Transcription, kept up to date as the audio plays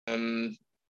And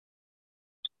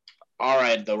all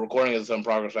right, the recording is in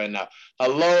progress right now.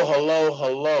 Hello, hello,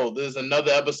 hello. This is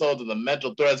another episode of the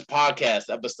Mental Threads Podcast,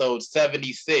 episode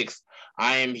 76.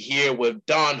 I am here with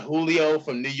Don Julio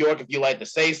from New York, if you like to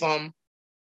say something.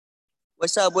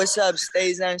 What's up? What's up?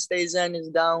 Stay zen, stay zen. It's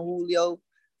Don Julio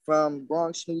from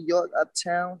Bronx, New York,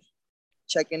 uptown.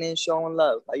 Checking in, showing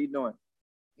love. How you doing?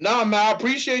 No, man, I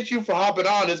appreciate you for hopping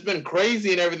on. It's been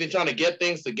crazy and everything, trying to get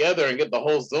things together and get the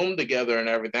whole Zoom together and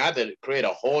everything. I had to create a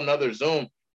whole nother Zoom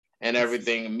and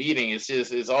everything meeting.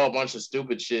 It's all a bunch of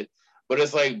stupid shit. But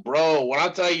it's like, bro, when I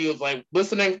tell you, it's like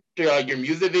listening to your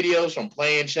music videos from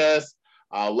Playing Chess,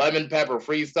 Lemon Pepper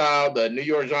Freestyle, the New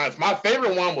York Giants. My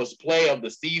favorite one was Play of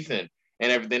the Season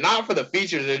and everything. Not for the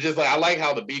features. It's just like, I like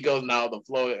how the beat goes now, the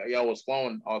flow, y'all was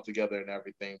flowing all together and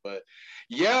everything. But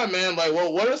yeah, man, like,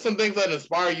 well, what are some things that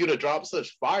inspire you to drop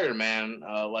such fire, man?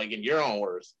 Like in your own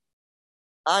words.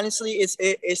 Honestly,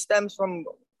 it stems from,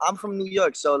 I'm from New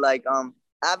York, so like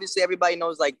obviously everybody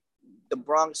knows like the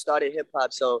Bronx started hip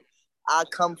hop. So I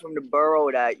come from the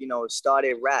borough that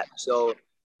started rap. So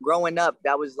growing up,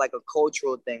 that was like a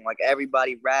cultural thing. Like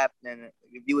everybody rapped, and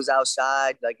if you was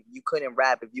outside, like you couldn't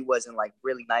rap if you wasn't like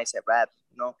really nice at rap.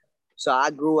 So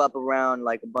I grew up around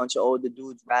like a bunch of older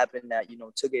dudes rapping that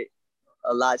took it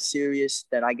a lot serious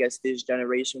than I guess this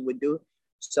generation would do.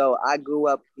 So I grew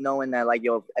up knowing that like,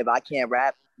 yo, if I can't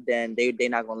rap, then they're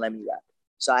not gonna let me rap.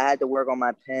 So I had to work on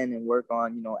my pen and work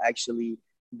on, actually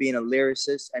being a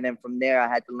lyricist. And then from there I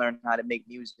had to learn how to make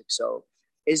music. So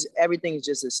everything's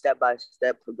just a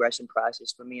step-by-step progression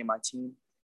process for me and my team.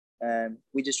 And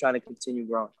we just trying to continue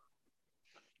growing.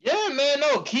 Yeah, man,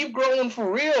 no, keep growing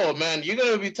for real, man.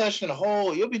 You'll be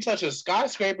touching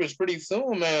skyscrapers pretty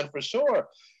soon, man, for sure.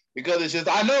 Because it's just,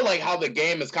 I know like how the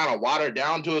game is kind of watered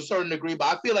down to a certain degree,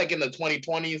 but I feel like in the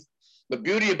 2020s, the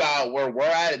beauty about where we're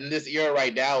at in this era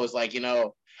right now is like,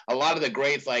 a lot of the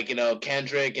greats like,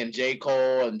 Kendrick and J.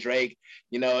 Cole and Drake,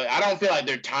 I don't feel like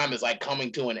their time is like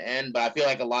coming to an end, but I feel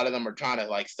like a lot of them are trying to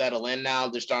like settle in now.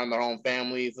 They're starting their own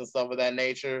families and stuff of that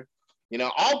nature.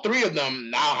 All three of them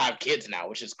now have kids now,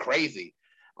 which is crazy.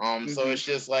 So it's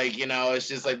just like, it's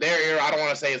just like their era. I don't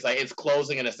want to say it's like it's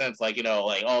closing in a sense, like,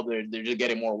 like, oh, they're just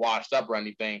getting more washed up or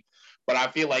anything. But I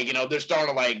feel like, they're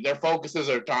starting to like their focuses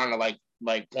are trying to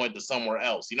like point to somewhere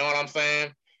else. You know what I'm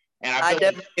saying? And I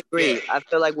definitely agree. Yeah. I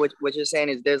feel like what you're saying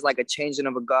is there's like a changing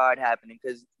of a guard happening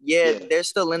because they're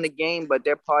still in the game, but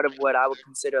they're part of what I would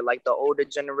consider like the older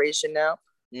generation now.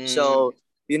 So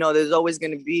there's always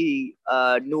going to be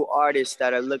new artists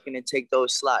that are looking to take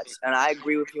those slots. And I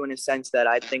agree with you in the sense that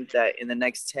I think that in the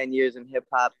next 10 years in hip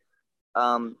hop,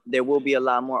 there will be a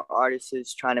lot more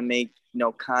artists trying to make,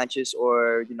 conscious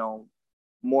or,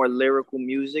 more lyrical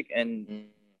music. And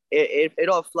it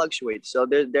all fluctuates. So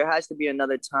there has to be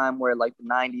another time where like the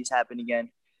 90s happen again.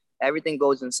 Everything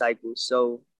goes in cycles.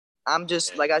 So I'm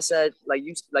just, like I said, like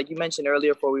you mentioned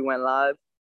earlier before we went live,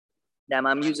 that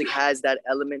my music has that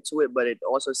element to it, but it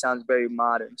also sounds very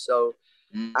modern. So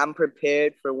I'm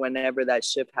prepared for whenever that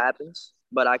shift happens,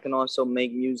 but I can also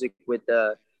make music with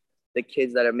the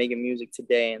kids that are making music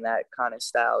today and that kind of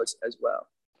style as well.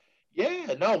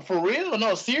 Yeah, no, for real.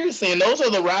 No, seriously. And those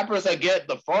are the rappers that get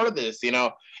the farthest,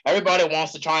 Everybody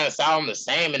wants to try and sound the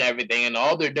same and everything. And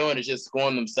all they're doing is just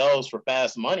scoring themselves for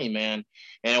fast money, man.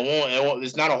 And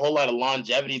there's not a whole lot of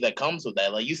longevity that comes with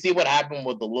that. Like, you see what happened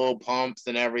with the Lil Pumps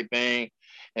and everything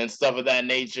and stuff of that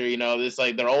nature. It's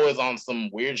like they're always on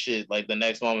some weird shit, like the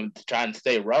next moment to try and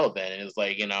stay relevant. And it's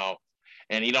like,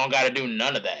 and you don't got to do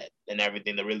none of that and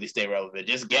everything to really stay relevant.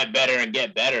 Just get better and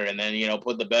get better, and then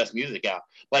put the best music out.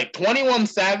 Like 21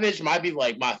 Savage might be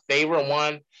like my favorite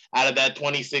one out of that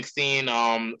 2016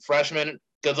 freshman,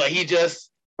 because like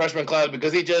freshman class,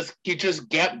 because he just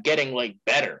kept getting like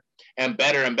better and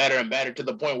better and better and better to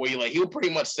the point where he'll pretty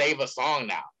much save a song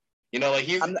now. Like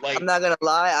he's I'm not gonna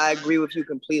lie, I agree with you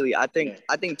completely. I think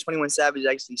 21 Savage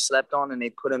actually slept on, and they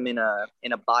put him in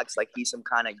a box like he's some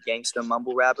kind of gangster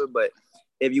mumble rapper. But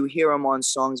if you hear him on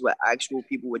songs with actual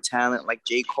people with talent like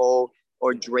J. Cole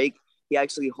or Drake, he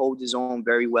actually holds his own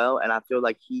very well. And I feel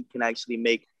like he can actually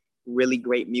make really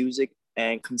great music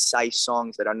and concise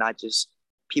songs that are not just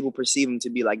people perceive him to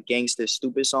be like gangster,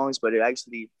 stupid songs, but they're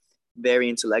actually very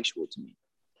intellectual to me.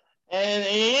 And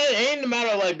it ain't a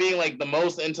matter of like being like the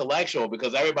most intellectual,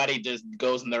 because everybody just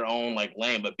goes in their own like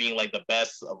lane, but being like the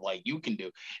best of like you can do.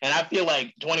 And I feel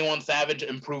like 21 Savage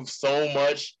improved so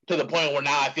much to the point where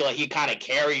now I feel like he kind of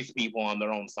carries people on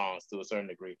their own songs to a certain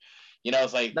degree.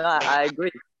 It's like, no, I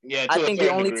agree. Yeah, I think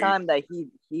the only time that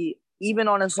he even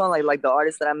on a song like the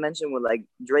artists that I mentioned with like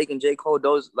Drake and J. Cole,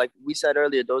 those, like we said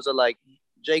earlier, those are like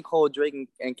J. Cole, Drake,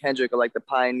 and Kendrick are like the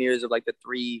pioneers of like the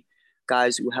three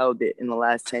guys who held it in the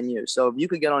last 10 years. So if you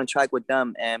could get on a track with them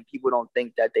and people don't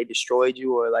think that they destroyed you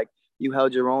or like you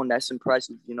held your own, that's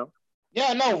impressive, you know?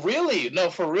 Yeah, no, really, no,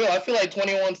 for real. I feel like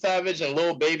 21 Savage and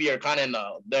Lil Baby are kind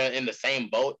of they're in the same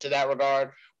boat to that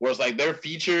regard. Whereas like their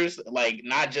features, like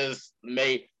not just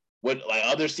made with like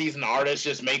other seasoned artists,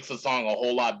 just makes the song a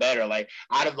whole lot better. Like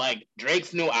out of like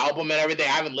Drake's new album and everything,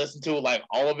 I haven't listened to like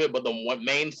all of it, but the one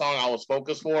main song I was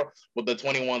focused for was the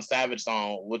 21 Savage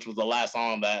song, which was the last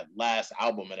song on that last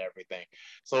album and everything.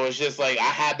 So it's just like I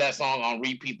had that song on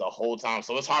repeat the whole time.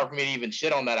 So it's hard for me to even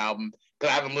shit on that album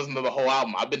because I haven't listened to the whole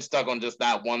album. I've been stuck on just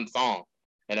that one song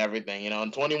and everything, you know.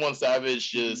 And 21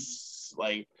 Savage just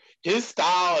like his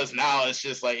style is now, it's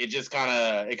just like it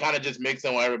kind of just mixes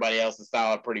in with everybody else's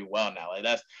style pretty well now. Like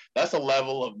that's a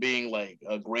level of being like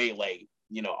a great like,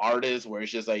 you know, artist where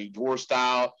it's just like your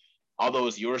style, although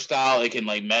it's your style, it can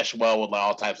like mesh well with like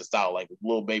all types of style, like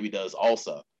Lil Baby does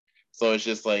also. So it's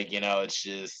just like, you know, it's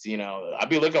just, you know, I'd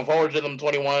be looking forward to them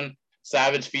 21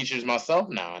 Savage features myself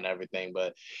now and everything.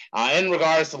 But in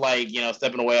regards to like, you know,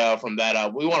 stepping away from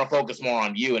that, we want to focus more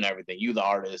on you and everything, you the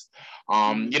artist. You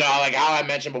know, like how I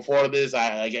mentioned before this,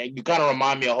 you kind of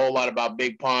remind me a whole lot about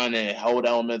Big Pun and hold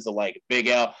elements of like Big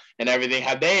L and everything.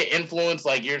 Have they influenced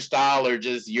like your style or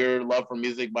just your love for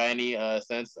music by any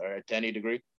sense or to any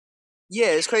degree? Yeah,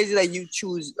 it's crazy that you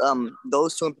choose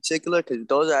those two in particular because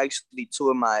those are actually two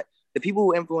of the people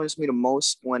who influence me the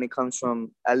most when it comes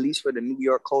from, at least for the New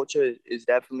York culture, is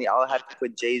definitely, I'll have to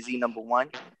put Jay-Z number one,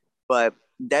 but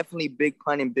definitely Big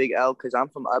Pun and Big L because I'm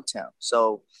from Uptown.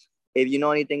 So if you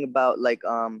know anything about like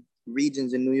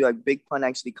regions in New York, Big Pun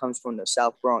actually comes from the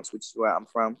South Bronx, which is where I'm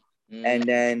from. And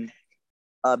then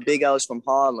Big L is from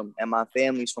Harlem, and my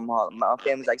family's from Harlem. My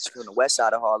family's actually from the west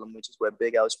side of Harlem, which is where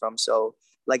Big L is from. So,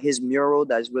 like his mural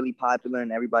that's really popular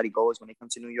and everybody goes when they come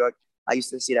to New York. I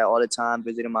used to see that all the time,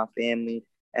 visiting my family.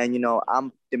 And, you know,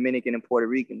 I'm Dominican and Puerto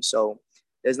Rican. So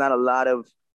there's not a lot of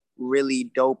really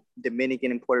dope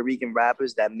Dominican and Puerto Rican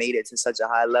rappers that made it to such a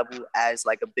high level as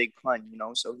like a Big Pun, you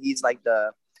know? So he's like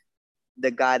the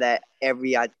guy that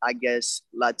every, I guess,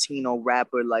 Latino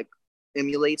rapper like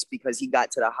emulates because he got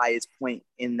to the highest point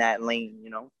in that lane, you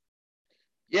know?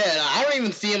 Yeah, I don't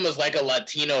even see him as like a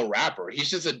Latino rapper. He's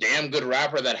just a damn good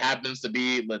rapper that happens to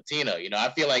be Latino. You know, I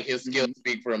feel like his skills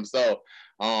speak for himself.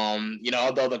 You know,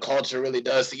 although the culture really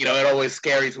does, you know, it always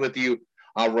carries with you,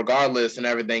 regardless and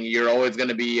everything. You're always going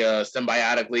to be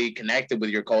symbiotically connected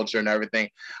with your culture and everything.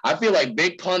 I feel like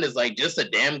Big Pun is like just a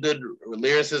damn good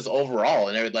lyricist overall,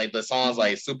 and everything. Like the songs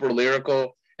like super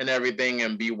lyrical and everything,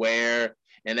 and Beware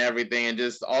and everything, and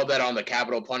just all that on the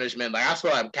Capital Punishment. Like I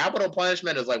swear, like, Capital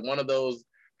Punishment is like one of those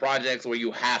projects where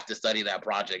you have to study that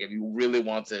project if you really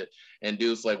want to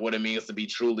induce like what it means to be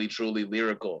truly, truly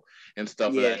lyrical and stuff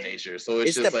of that nature. So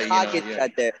it's just the like, pockets you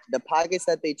know, the pockets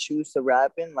that they choose to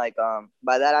rap in, like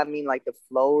by that I mean like the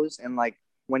flows and like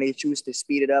when they choose to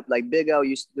speed it up. Like Big L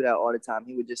used to do that all the time.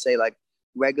 He would just say like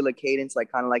regular cadence,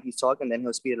 like kind of like he's talking, then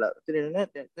he'll speed it up.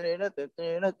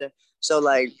 So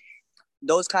like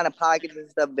those kind of pockets and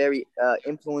stuff very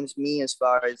influenced me as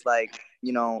far as like,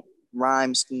 you know,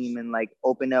 rhyme scheme and like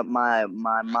open up my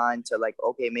mind to like,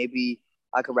 okay, maybe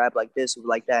I could rap like this or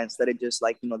like that instead of just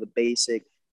like, you know, the basic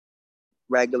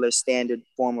regular standard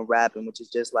form of rapping, which is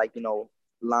just like, you know,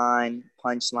 line,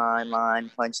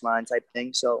 punchline type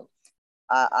thing. So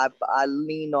I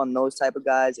leaned on those type of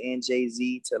guys and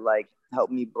Jay-Z to like help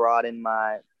me broaden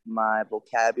my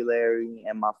vocabulary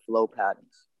and my flow patterns.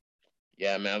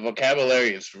 Yeah, man, vocabulary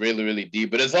is really, really deep,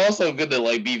 but it's also good to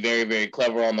like be very, very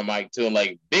clever on the mic too. And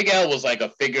like Big L was like a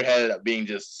figurehead of being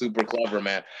just super clever,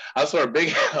 man. I swear,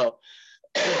 Big L.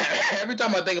 Every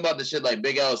time I think about the shit like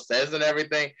Big L says and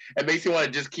everything, it makes you want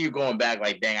to just keep going back.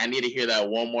 Like, dang, I need to hear that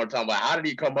one more time. Like, how did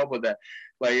he come up with that?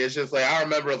 Like, it's just like I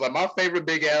remember. It's like my favorite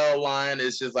Big L line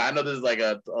is just like I know this is like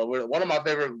one of my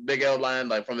favorite Big L line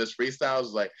like from his freestyles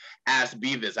is like "Ask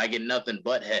Beavis, I get nothing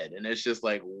but head," and it's just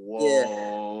like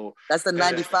whoa. That's the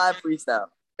 '95 freestyle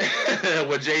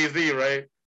with Jay-Z, right?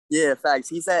 Yeah, facts.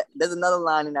 He said there's another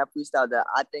line in that freestyle that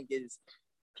I think is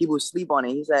people sleep on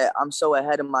it. He said, "I'm so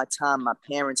ahead of my time, my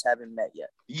parents haven't met yet."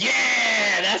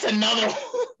 Yeah, that's another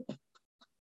one.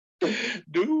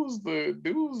 dudes,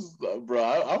 bro.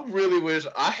 I really wish.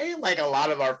 I hate like a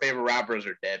lot of our favorite rappers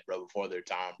are dead, bro, before their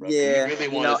time, bro. Yeah, you really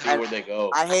want to see where they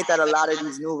go. I hate that a lot of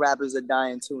these new rappers are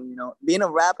dying too. You know, being a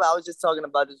rapper, I was just talking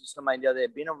about this with somebody the other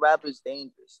day. Being a rapper is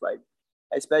dangerous, like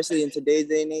especially in today's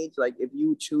day and age. Like if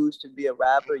you choose to be a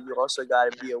rapper, you also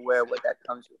got to be aware of what that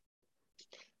comes with.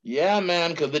 Yeah,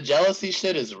 man, because the jealousy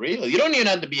shit is real. You don't even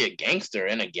have to be a gangster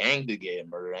in a gang to get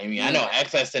murdered. I mean, I know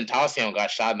XS Tentacion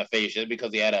got shot in the face just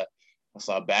because he had a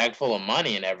So a bag full of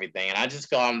money and everything. And I just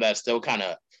feel that's still kind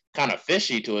of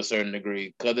fishy to a certain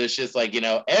degree, because it's just like,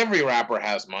 every rapper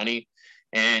has money,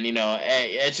 and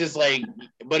it's just like,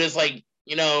 but it's like,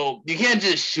 you can't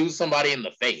just shoot somebody in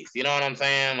the face. You know what I'm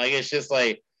saying? Like, it's just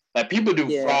like people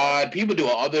do fraud, people do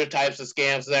other types of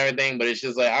scams and everything, but it's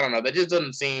just like, I don't know, that just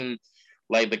doesn't seem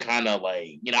like the kind of,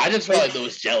 like, I just feel like there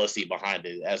was jealousy behind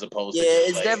it, as opposed to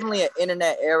it's like, definitely an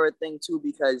internet era thing too,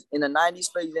 because in the 90s,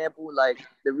 for example, like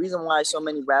the reason why so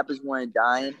many rappers weren't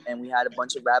dying and we had a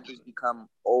bunch of rappers become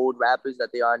old rappers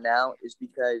that they are now is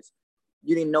because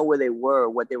you didn't know where they were,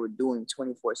 what they were doing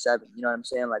 24/7. You know what I'm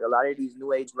saying? Like a lot of these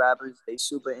new age rappers, they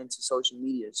super into social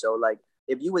media. So like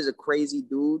if you was a crazy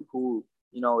dude who,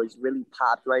 is really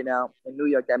popped right now in New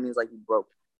York, that means like you broke.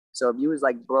 So if you was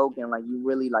like broke and like you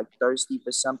really like thirsty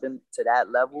for something to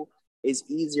that level, it's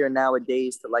easier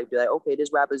nowadays to like be like, okay,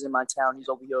 this rapper's in my town, he's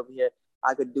over here.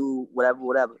 I could do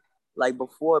whatever. Like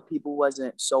before, people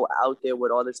wasn't so out there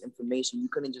with all this information. You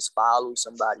couldn't just follow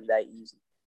somebody that easy.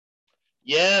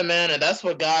 Yeah, man, and that's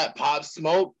what got Pop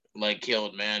Smoke like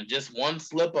killed, man. Just one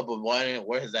slip up of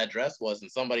where his address was,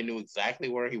 and somebody knew exactly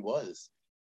where he was,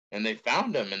 and they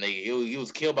found him, and he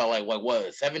was killed by like what,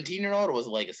 a 17-year-old, or was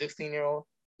it like a 16-year-old?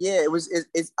 Yeah, it was.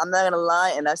 It's. I'm not gonna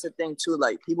lie, and that's the thing too.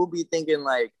 Like people be thinking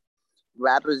like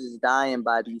rappers is dying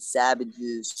by these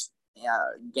savages,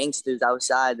 gangsters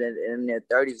outside in their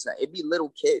 30s. It'd be little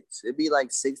kids. It'd be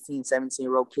like 16,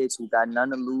 17-year-old kids who got none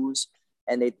to lose,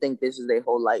 and they think this is their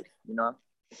whole life,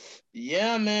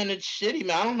 Yeah, man, it's shitty,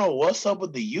 man. I don't know what's up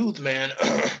with the youth, man.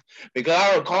 Because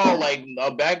I recall, like,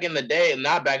 back in the day,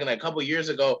 not back in a couple years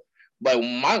ago, but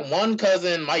my one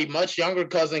cousin, my much younger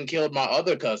cousin, killed my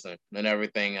other cousin and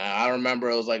everything. I remember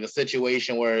it was like a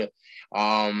situation where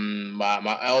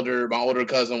my older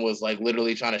cousin was like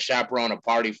literally trying to chaperone a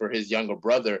party for his younger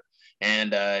brother.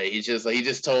 And he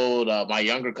just told my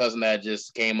younger cousin that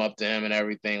just came up to him and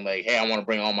everything, like, hey, I want to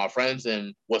bring all my friends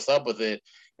in. What's up with it?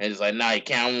 And it's like, nah, he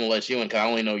can't. I won't let you in because I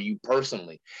only know you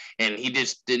personally. And he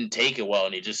just didn't take it well,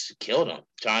 and he just killed him,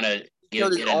 trying to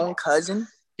killed his own cousin.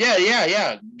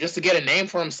 Yeah, just to get a name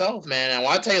for himself, man. And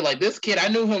I tell you, like, this kid, I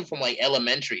knew him from like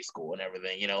elementary school and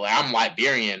everything. Like, I'm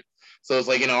Liberian, so it's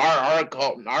like,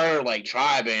 our like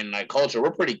tribe and like culture,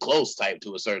 we're pretty close type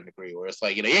to a certain degree. Where it's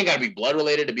like, you ain't gotta be blood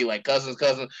related to be like cousins.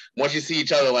 Once you see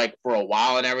each other like for a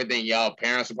while and everything, y'all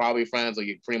parents are probably friends, or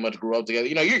you pretty much grew up together.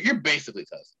 You're basically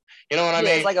cousins. You know what I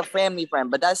mean? It's like a family friend,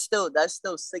 but that's still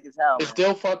sick as hell. It's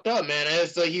still fucked up, man. And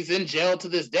it's like he's in jail to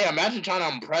this day. Imagine trying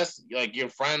to impress like your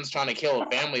friends trying to kill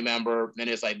a family member, and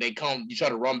it's like they come, you try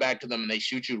to run back to them, and they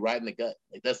shoot you right in the gut.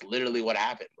 Like that's literally what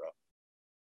happened, bro.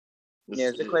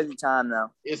 It's a crazy time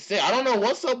now. I don't know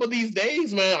what's up with these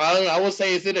days, man. I would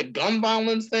say, is it a gun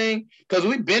violence thing? Because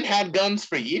we've been had guns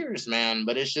for years, man.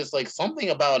 But it's just like something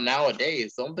about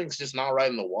nowadays. Something's just not right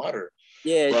in the water.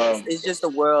 Yeah, it's just the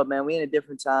world, man. We in a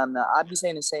different time now. I'd be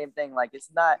saying the same thing. Like it's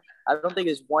not. I don't think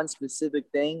it's one specific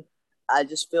thing. I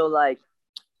just feel like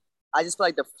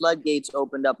the floodgates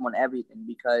opened up on everything,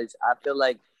 because I feel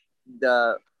like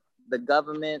the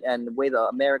government and the way the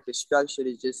America is structured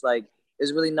is just like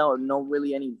there's really no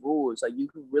really any rules. Like you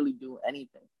can really do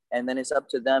anything, and then it's up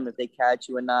to them if they catch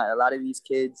you or not. A lot of these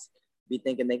kids be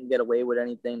thinking they can get away with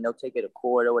anything. They'll take it to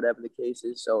court or whatever the case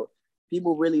is. So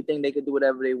people really think they could do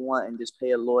whatever they want and just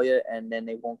pay a lawyer, and then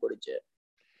they won't go to jail.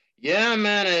 Yeah,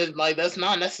 man, it's like that's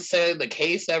not necessarily the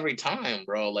case every time,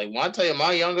 bro. Like, when I tell you,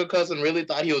 my younger cousin really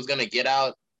thought he was gonna get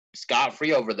out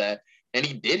scot-free over that, and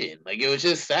he didn't. Like, it was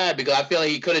just sad because I feel like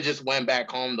he could have just went back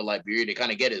home to Liberia to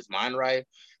kind of get his mind right.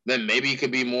 Then maybe he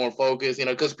could be more focused,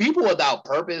 because people without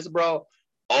purpose, bro,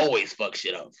 always fuck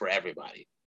shit up for everybody.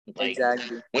 Like,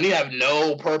 exactly. When you have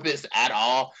no purpose at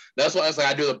all, that's why it's like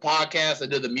I do the podcast, I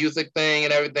do the music thing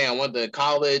and everything. I went to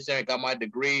college and I got my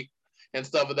degree and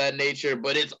stuff of that nature,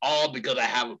 but it's all because I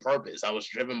have a purpose. I was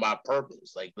driven by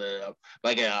purpose, like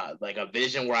a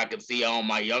vision where I could see all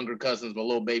my younger cousins, my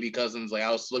little baby cousins, like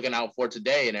I was looking out for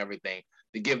today and everything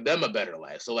to give them a better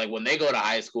life. So like when they go to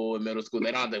high school and middle school,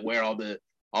 they don't have to wear all the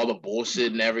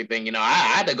bullshit and everything. I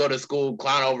had to go to school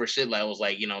clown over shit. Like I was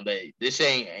like, this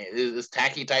ain't this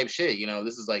tacky type shit.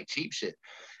 This is like cheap shit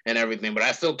and everything. But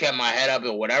I still kept my head up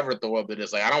and whatever the world it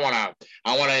is. Like I want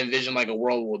to envision like a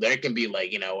world where there can be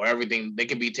like, where everything they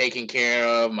can be taken care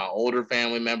of. My older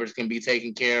family members can be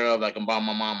taken care of. I can buy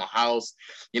my mom a house.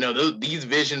 These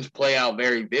visions play out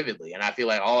very vividly, and I feel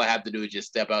like all I have to do is just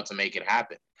step out to make it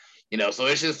happen. So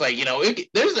it's just like,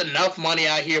 there's enough money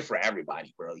out here for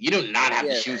everybody, bro. You do not have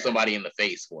to shoot somebody in the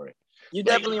face for it. You're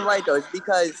definitely right, though. It's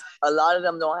because a lot of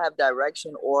them don't have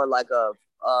direction or like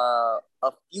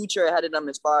a future ahead of them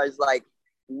as far as like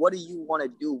what do you want to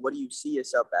do? What do you see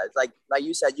yourself as? Like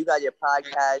you said, you got your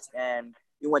podcast and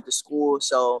you went to school,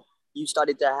 so you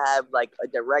started to have like a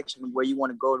direction where you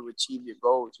want to go to achieve your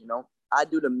goals. You know, I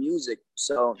do the music,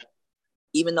 so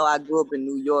even though I grew up in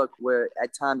New York, where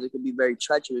at times it could be very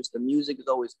treacherous, the music has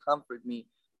always comforted me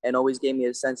and always gave me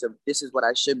a sense of this is what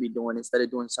I should be doing instead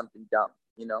of doing something dumb,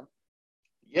 you know?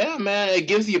 Yeah, man, it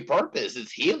gives you purpose.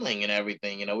 It's healing and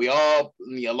everything. You know,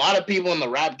 a lot of people in the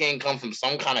rap game come from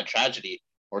some kind of tragedy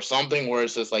or something where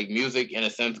it's just like music, in a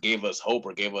sense, gave us hope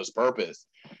or gave us purpose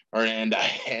and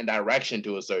direction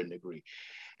to a certain degree.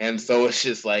 And so it's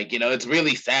just like, it's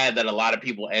really sad that a lot of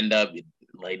people end up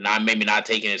like not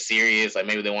taking it serious. Like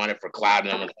maybe they want it for clout,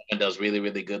 and when someone does really,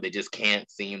 really good, they just can't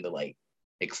seem to like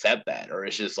accept that. Or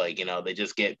it's just like, they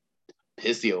just get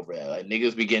pissy over that. Like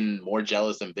niggas be getting more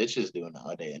jealous than bitches do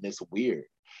nowadays, and it's weird.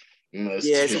 It's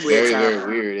a weird very, time. very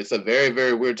weird. It's a very,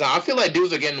 very weird time. I feel like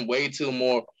dudes are getting way too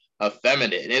more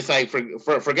effeminate. It's like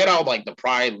forget all like the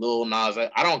pride, Lil Nas.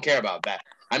 I don't care about that.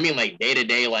 I mean like day to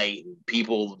day, like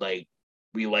people like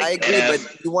we like. I agree,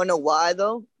 but you want to know why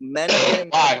though? Men are getting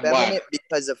more effeminate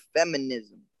because of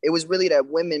feminism. It was really that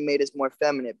women made us more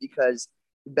effeminate because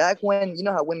back when, you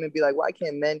know how women be like, why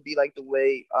can't men be like the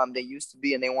way they used to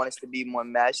be and they want us to be more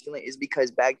masculine? Is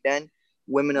because back then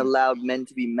women allowed men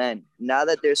to be men. Now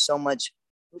that there's so much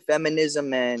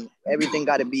feminism and everything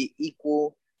got to be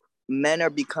equal, men are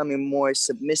becoming more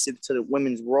submissive to the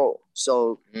women's role.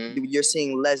 So you're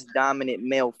seeing less dominant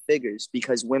male figures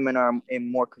because women are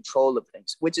in more control of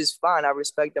things, which is fine. I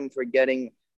respect them for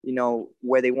getting,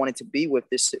 where they wanted to be with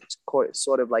this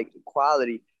sort of like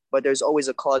equality, but there's always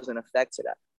a cause and effect to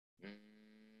that.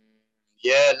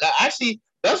 Yeah, actually,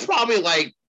 that's probably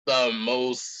like the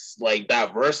most like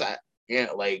diverse,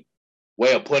 like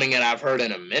way of putting it I've heard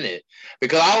in a minute.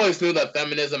 Because I always knew that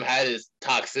feminism had its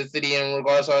toxicity in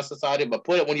regards to our society, but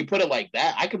when you put it like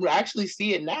that, I can actually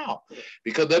see it now.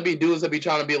 Because there'll be dudes that be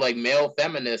trying to be like male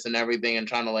feminists and everything, and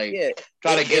trying to like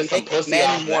try to get some pussy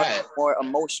off that. More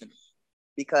emotional,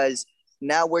 because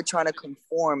now we're trying to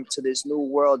conform to this new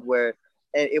world where,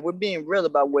 and if we're being real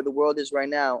about where the world is right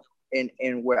now,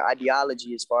 and where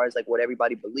ideology, as far as like what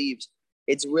everybody believes,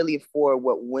 it's really for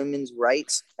what women's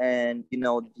rights and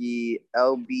the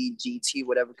LBGT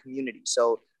whatever community.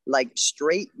 So like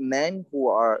straight men who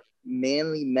are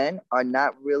manly men are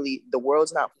not really, the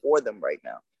world's not for them right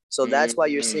now. So that's why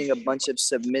you're seeing a bunch of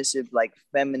submissive, like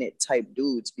feminine type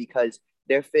dudes, because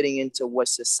they're fitting into what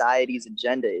society's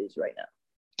agenda is right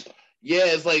now. Yeah,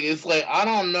 it's like I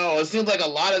don't know. It seems like a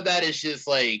lot of that is just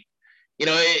like,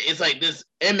 it's like this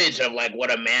image of like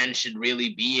what a man should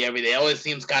really be. Everything always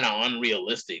seems kind of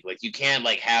unrealistic. Like you can't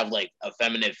like have like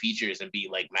effeminate features and be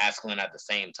like masculine at the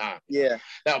same time. Yeah.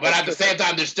 No, but at the same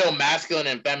time, there's still masculine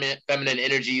and feminine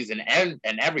energies and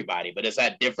everybody, but it's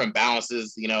at different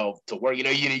balances, to work.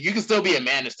 You can still be a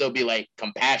man and still be like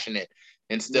compassionate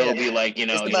and still be like,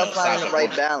 it's about finding the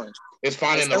right balance. It's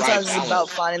finding the right balance. Sometimes it's about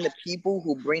finding the people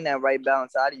who bring that right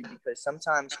balance out of you, because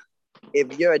sometimes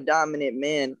if you're a dominant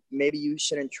man, maybe you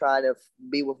shouldn't try to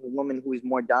be with a woman who is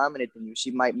more dominant than you. She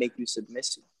might make you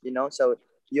submissive, So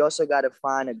you also got to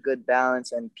find a good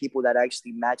balance and people that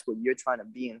actually match what you're trying to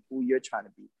be and who you're trying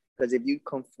to be. Because if you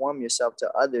conform yourself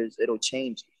to others, it'll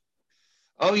change.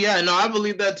 Oh yeah, no, I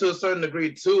believe that to a certain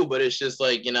degree too. But it's just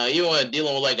like, you want to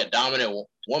dealing with like a dominant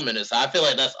woman, so I feel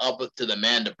like that's up to the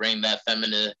man to bring that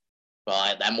feminine,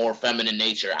 that more feminine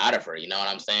nature out of her. You know what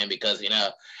I'm saying? Because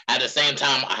at the same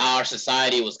time, how our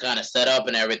society was kind of set up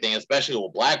and everything, especially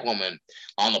with Black women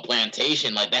on the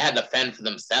plantation, like they had to fend for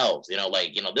themselves.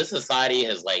 This society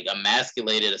has like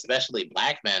emasculated, especially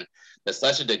Black men, to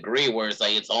such a degree where it's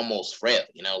like it's almost frail.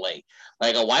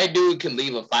 Like a white dude can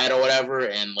leave a fight or whatever,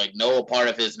 and like no part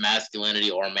of his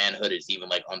masculinity or manhood is even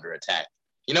like under attack.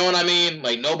 You know what I mean?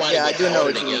 Like nobody. Yeah, I do know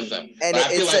what you mean. And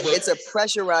it's a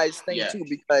pressurized thing too,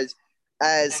 because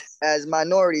as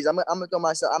minorities, I'm gonna throw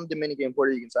myself. I'm Dominican and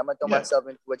Puerto Rican, so I'm gonna throw myself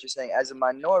into what you're saying. As a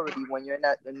minority, when you're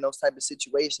not in those type of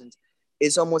situations,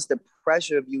 it's almost the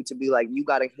pressure of you to be like, you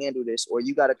got to handle this, or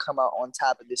you got to come out on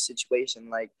top of this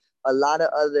situation. Like a lot of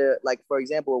other, like for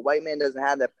example, a white man doesn't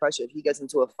have that pressure. If he gets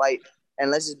into a fight, and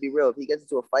let's just be real, if he gets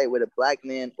into a fight with a Black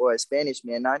man or a Spanish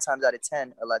man, 9 times out of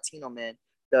 10, a Latino man,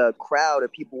 the crowd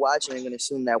of people watching are going to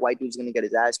assume that white dude's going to get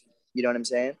his ass beat. You know what I'm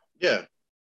saying? Yeah.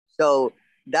 So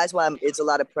that's why it's a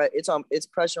lot of it's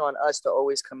pressure on us to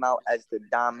always come out as the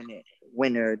dominant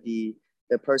winner, the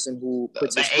person who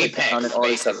puts the his apex foot down and all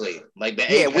this stuff. Like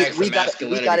the apex. We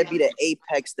gotta be the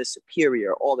apex, the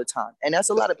superior all the time, and that's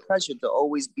a lot of pressure to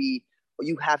always be.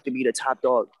 You have to be the top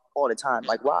dog all the time.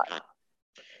 Like why?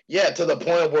 Yeah, to the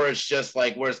point where it's just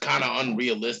like where it's kind of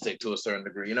unrealistic to a certain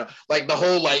degree, you know, like the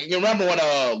whole like you remember when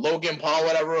Logan Paul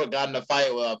whatever got in a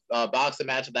fight with a boxing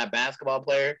match with that basketball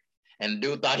player, and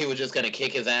dude thought he was just gonna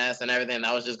kick his ass and everything.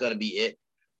 That was just gonna be it.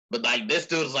 But like this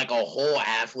dude's like a whole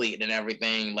athlete and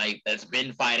everything, like that's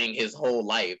been fighting his whole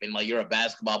life, and like you're a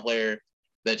basketball player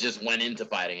that just went into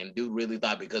fighting, and dude really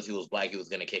thought because he was black he was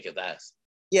gonna kick his ass.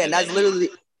 Yeah, and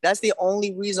that's the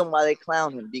only reason why they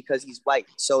clown him, because he's white.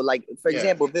 So like for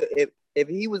example, if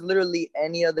he was literally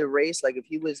any other race, like if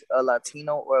he was a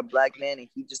Latino or a black man and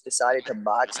he just decided to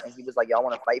box and he was like, y'all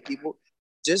want to fight people,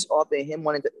 just off of him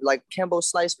wanting to, like Kimbo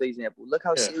Slice, for example, look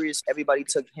how serious everybody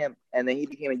took him, and then he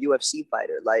became a UFC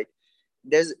fighter. Like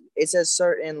it's a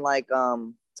certain like how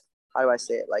do I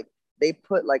say it? Like they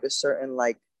put like a certain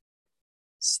like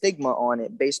stigma on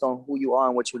it based on who you are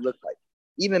and what you look like.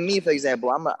 Even me, for example,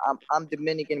 I'm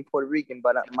Dominican, Puerto Rican,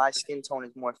 but my skin tone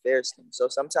is more fair skin. So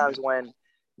sometimes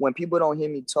when people don't hear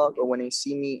me talk, or when they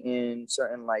see me in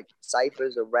certain like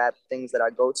ciphers or rap things that I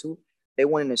go to, they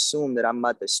wouldn't assume that I'm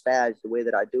about to spaz the way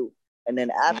that I do. And then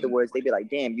afterwards, they'd be like,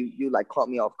 damn, you like caught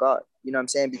me off guard. You know what I'm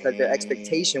saying? Because their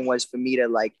expectation was for me to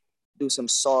like do some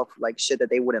soft like shit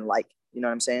that they wouldn't like. You know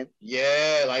what I'm saying?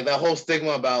 Yeah, like that whole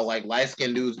stigma about like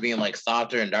light-skinned dudes being like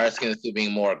softer and dark-skinned dudes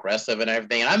being more aggressive and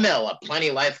everything. And I met like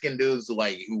plenty light-skinned dudes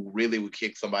who really would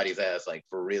kick somebody's ass like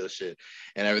for real shit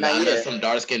and everything. I met some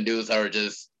dark-skinned dudes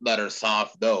that are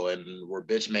soft though and were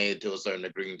bitch made to a certain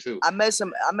degree too. I met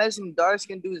some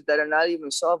dark-skinned dudes that are not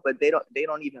even soft, but they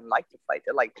don't even like to fight.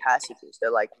 They're like pacifists.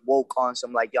 They're like woke on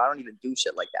some like y'all don't even do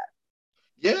shit like that.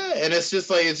 Yeah, and it's just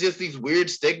these weird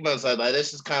stigmas like that's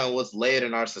just kind of what's laid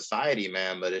in our society,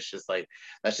 man. But it's just like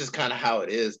that's just kind of how it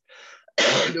is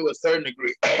to a certain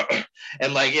degree.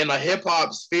 And like in a hip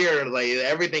hop sphere, like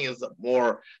everything is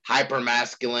more hyper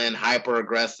masculine, hyper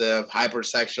aggressive, hyper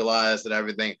sexualized, and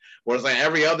everything. Whereas like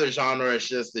every other genre, it's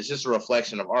just a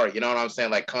reflection of art. You know what I'm saying?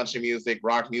 Like country music,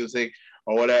 rock music,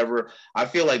 or whatever. I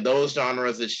feel like those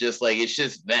genres, it's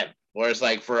just them. Whereas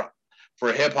like for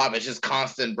hip hop, it's just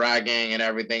constant bragging and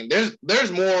everything.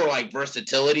 There's more like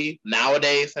versatility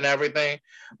nowadays and everything,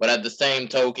 but at the same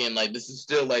token, like this is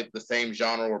still like the same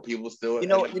genre where people still. You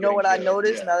know what I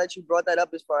noticed now that you brought that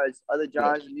up as far as other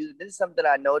genres of music. This is something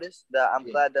I noticed that I'm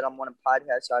glad that I'm on a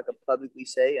podcast so I could publicly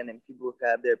say, and then people can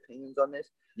have their opinions on this.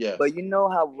 Yeah. But you know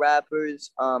how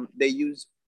rappers they use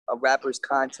a rapper's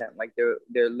content, like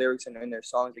their lyrics and their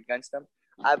songs against them.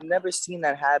 I've never seen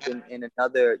that happen in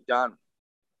another genre.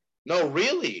 No,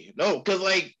 really. No, because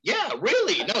like, yeah,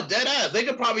 really. No, dead ass. They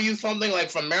could probably use something like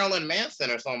from Marilyn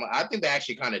Manson or something. I think they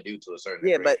actually kind of do to a certain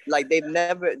degree. But like they've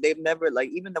never like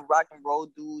even the rock and roll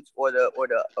dudes or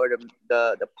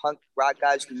the punk rock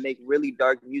guys who make really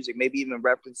dark music, maybe even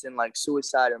referencing like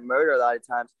suicide or murder a lot of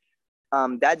times.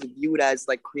 That's viewed as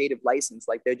like creative license,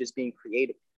 like they're just being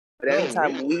creative. But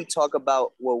anytime we talk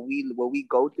about what we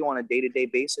go through on a day-to-day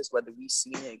basis, whether we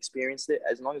seen it, experienced it,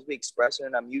 as long as we express it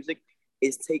in our music,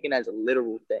 is taken as a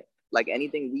literal thing. Like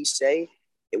anything we say,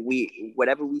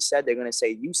 whatever we said, they're gonna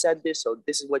say, you said this, so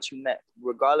this is what you meant,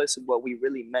 regardless of what we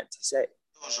really meant to say.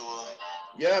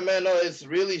 Yeah, man, no, it's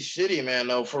really shitty, man,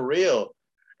 no, for real.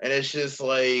 And it's just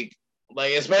like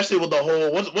especially with the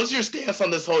whole what's your stance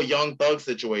on this whole Young Thug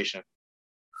situation?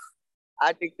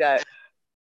 I think that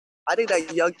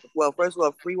first of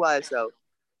all, free YSL.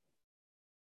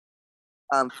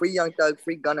 Free Young Thug,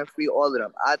 free Gunna, free all of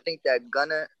them. I think that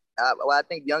I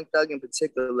think Young Thug in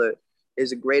particular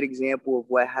is a great example of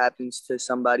what happens to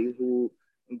somebody who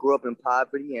grew up in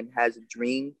poverty and has a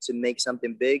dream to make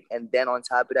something big. And then on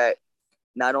top of that,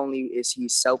 not only is he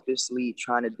selfishly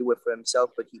trying to do it for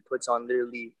himself, but he puts on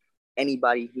literally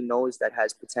anybody he knows that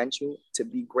has potential to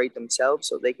be great themselves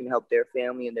so they can help their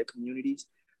family and their communities.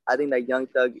 I think that Young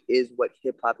Thug is what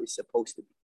hip hop is supposed to be.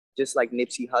 Just like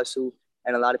Nipsey Hussle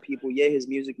and a lot of people, his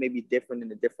music may be different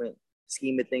in a different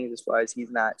scheme of things as far as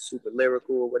he's not super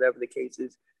lyrical or whatever the case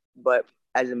is. But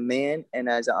as a man and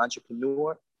as an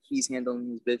entrepreneur, he's handling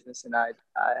his business, and I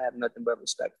have nothing but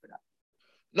respect for that.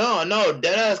 No,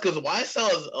 deadass, because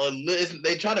YSL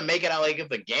they try to make it out like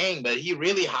it's a gang, but he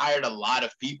really hired a lot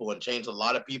of people and changed a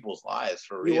lot of people's lives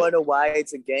for real. You want to know why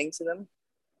it's a gang to them?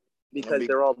 Because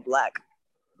they're all black.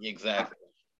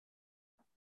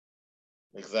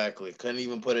 Exactly. Couldn't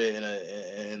even put it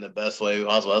in the best way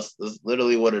possible. That's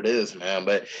literally what it is, man.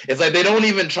 But it's like they don't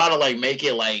even try to like make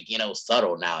it like,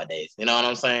 subtle nowadays. You know what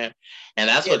I'm saying? And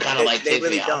that's what kind of like takes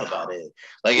me out about it.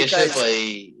 Like because, it's just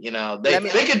like,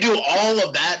 they could do all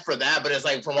of that for that, but it's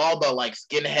like from all the like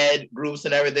skinhead groups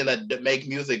and everything that make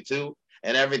music too.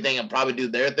 and everything and probably do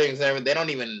their things and everything. They don't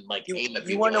even like aim at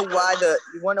You people.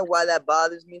 wonder why that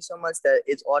bothers me so much, that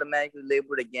it's automatically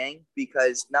labeled a gang?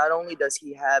 Because not only does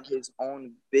he have his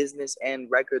own business and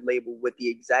record label with the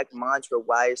exact mantra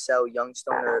YSL Young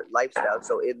Stoner Lifestyle,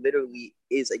 so it literally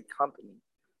is a company,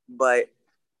 but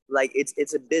like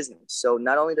it's a business. So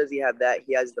not only does he have that,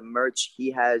 he has the merch, he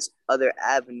has other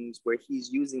avenues where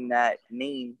he's using that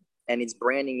name and he's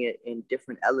branding it in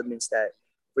different elements that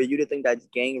for you to think that's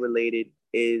gang related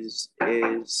is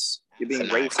you're being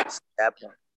racist at that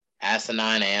point.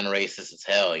 Asinine and racist as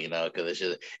hell, you know, because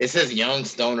it says Young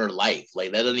Stoner Life.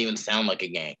 Like that doesn't even sound like a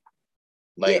gang.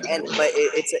 Like, yeah, but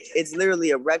it's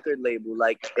literally a record label.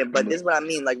 Like, but this is what I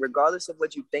mean. Like, regardless of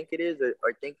what you think it is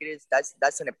or think it is,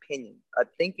 that's an opinion.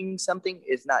 Thinking something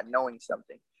is not knowing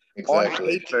something. Exactly.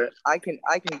 On paper, I can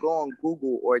go on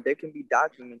Google, or there can be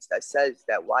documents that says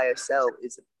that YSL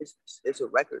is a business, it's a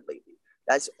record label.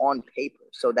 That's on paper,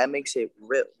 so that makes it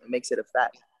real. It makes it a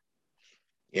fact.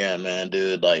 Yeah, man,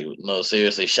 dude. Like, no,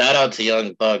 seriously. Shout out to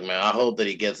Young Thug, man. I hope that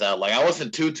he gets out. Like, I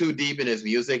wasn't too deep in his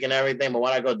music and everything, but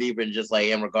when I go deeper in just like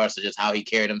in regards to just how he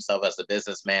carried himself as a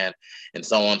businessman and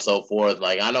so on and so forth.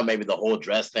 Like, I know maybe the whole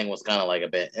dress thing was kind of like a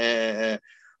bit,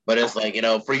 but it's like, you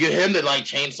know, for him to like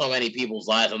change so many people's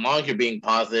lives, as long as you're being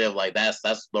positive, like that's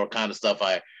the kind of stuff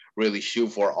I really shoot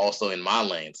for also in my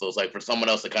lane. So it's like for someone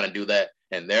else to kind of do that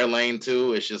in their lane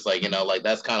too, it's just like, you know, like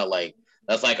that's kind of like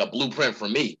that's like a blueprint for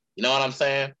me. You know what I'm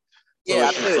saying? So yeah,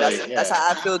 I feel like, that's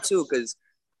how I feel too, because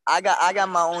I got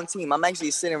my own team. I'm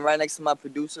actually sitting right next to my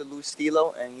producer, Lou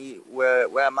Stilo, and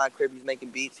we're at my crib, he's making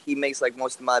beats. He makes like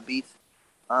most of my beats.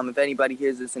 If anybody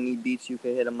hears this and need beats, you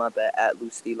can hit him up at Lou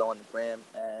Stilo on the gram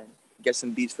and get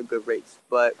some beats for good rates.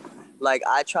 But like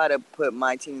I try to put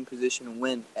my team in position to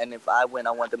win, and if I win,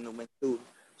 I want them to win too.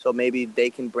 So maybe they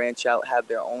can branch out, have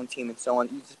their own team, and so on.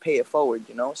 You just pay it forward,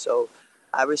 you know. So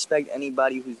I respect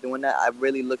anybody who's doing that. I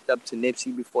really looked up to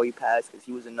Nipsey before he passed because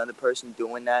he was another person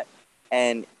doing that,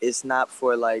 and it's not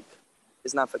for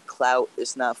clout.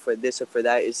 It's not for this or for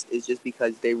that. It's just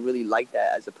because they really like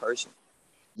that as a person.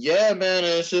 Yeah, man.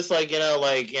 And it's just like,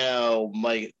 like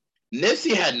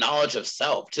Nipsey had knowledge of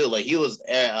self too. Like he was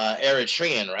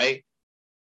Eritrean, right?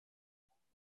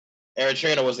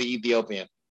 Eritrean was the Ethiopian.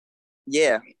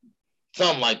 Yeah.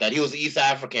 Something like that. He was East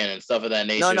African and stuff of that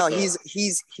nature. No, so. he is.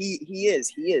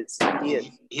 He's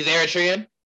Eritrean.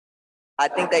 I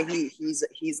think that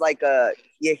he's like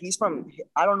he's from,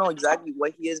 I don't know exactly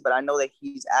what he is, but I know that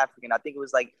he's African. I think it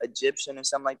was like Egyptian or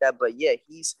something like that. But yeah,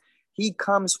 he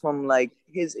comes from like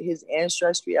his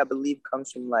ancestry, I believe,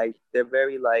 comes from like they're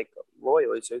very like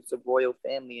royal. It's a royal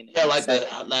family, and yeah,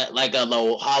 like a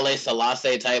low Haile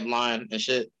Selassie type line and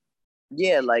shit.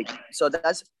 Yeah, like so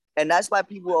that's why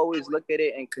people always look at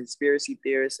it and conspiracy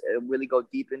theorists really go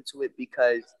deep into it,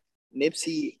 because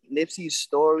Nipsey's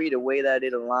story, the way that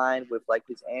it aligned with like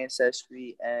his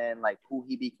ancestry and like who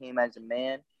he became as a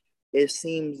man, it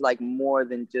seems like more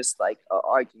than just like an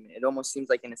argument. It almost seems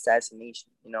like an assassination,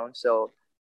 you know. So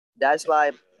that's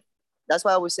why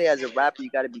I would say as a rapper you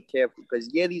got to be careful, because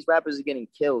yeah, these rappers are getting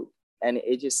killed and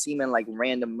it just seeming like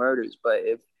random murders. But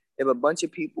if a bunch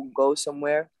of people go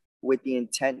somewhere with the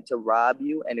intent to rob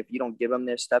you, and if you don't give them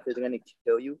their stuff, they're going to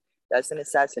kill you, that's an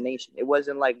assassination. It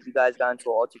wasn't like you guys got into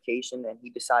an altercation and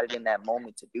he decided in that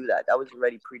moment to do that. That was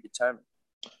already predetermined.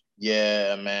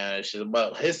 Yeah, man.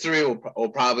 But history will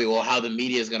probably, well, how the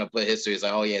media is going to put history is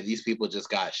like, oh yeah, these people just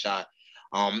got shot.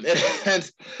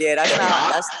 Yeah,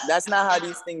 that's not how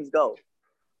these things go.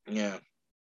 Yeah.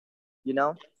 You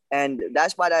know, and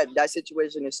that's why that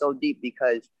situation is so deep,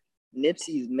 because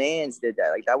Nipsey's mans did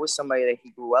that. Like that was somebody that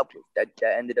he grew up with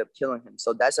that ended up killing him.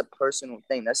 So that's a personal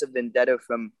thing. That's a vendetta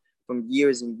from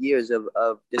years and years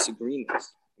of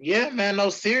disagreements. Yeah, man. No,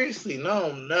 seriously,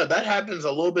 no. That happens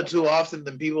a little bit too often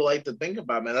than people like to think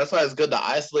about, man. That's why it's good to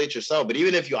isolate yourself. But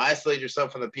even if you isolate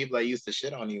yourself from the people that used to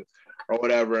shit on you or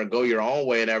whatever and go your own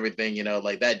way and everything, you know,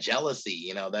 like that jealousy,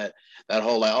 you know, that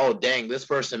whole like, oh dang, this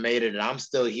person made it and I'm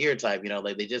still here type, you know,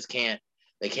 like they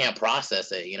can't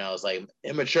process it. You know, it's like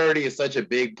immaturity is such a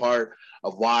big part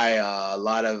of why a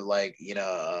lot of like, you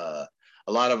know,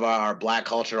 a lot of our black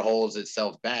culture holds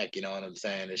itself back. You know what I'm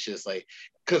saying? It's just like,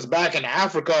 because back in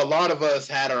Africa, a lot of us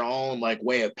had our own like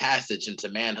way of passage into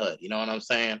manhood. You know what I'm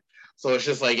saying? So it's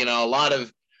just like, you know, a lot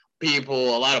of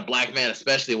people, a lot of black men,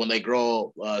 especially when they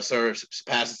grow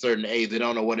past a certain age, they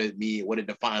don't know what it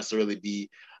defines to really be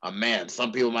a man.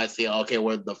 Some people might say, okay,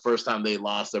 well, the first time they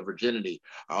lost their virginity,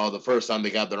 or the first time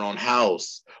they got their own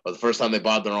house, or the first time they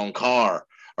bought their own car,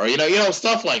 or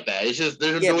stuff like that. It's just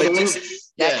there's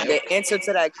the answer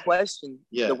to that question,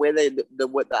 the way that the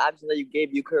option that you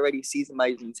gave, you could already see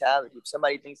somebody's mentality. If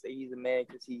somebody thinks that he's a man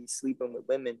because he's sleeping with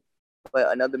women,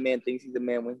 but another man thinks he's a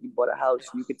man when he bought a house,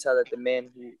 you could tell that the man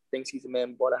who thinks he's a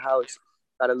man bought a house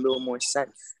got a little more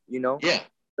sense, Yeah.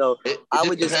 So I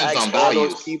would just ask all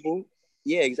those people.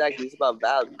 Yeah, exactly. It's about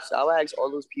values. So I would ask all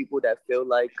those people that feel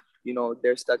like,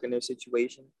 they're stuck in their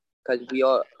situation. Because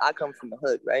I come from the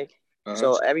hood, right? Uh-huh.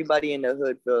 So everybody in the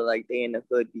hood feel like they in the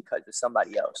hood because of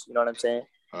somebody else. You know what I'm saying?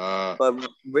 But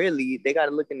really, they got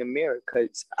to look in the mirror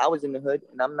because I was in the hood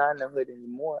and I'm not in the hood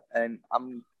anymore. And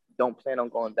don't plan on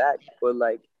going back. But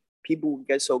like, people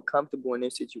get so comfortable in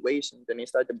their situations and they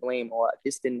start to blame, oh,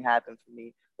 this didn't happen for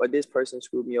me, or this person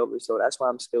screwed me over, so that's why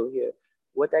I'm still here.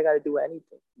 What that got to do with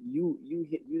anything? You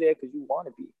there because you want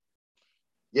to be.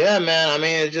 Yeah, man. I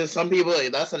mean, it's just some people,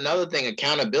 that's another thing,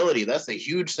 accountability. That's a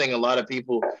huge thing a lot of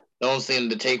people don't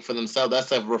seem to take for themselves.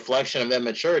 That's a reflection of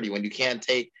immaturity when you can't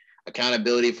take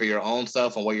accountability for your own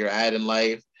self and where you're at in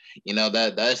life.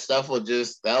 That stuff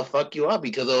that'll fuck you up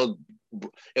because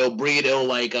it'll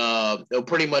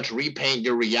pretty much repaint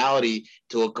your reality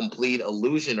to a complete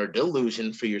illusion or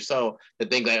delusion for yourself to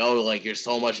think like, oh, like you're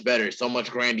so much better, so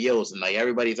much grandiose, and like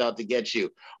everybody's out to get you,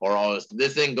 or oh,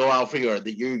 this didn't go out for you, or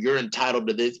that you're entitled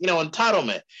to this,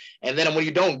 entitlement. And then when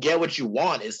you don't get what you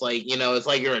want, it's like, it's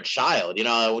like you're a child,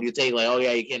 when you take like, oh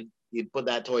yeah, you put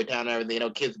that toy down and everything,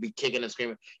 kids be kicking and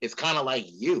screaming. It's kind of like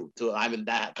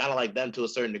that kind of like them to a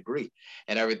certain degree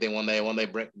and everything when they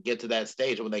get to that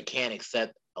stage when they can't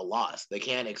accept a loss. They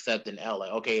can't accept an L.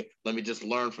 Like, okay, let me just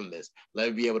learn from this.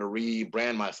 Let me be able to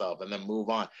rebrand myself and then move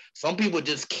on. Some people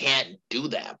just can't do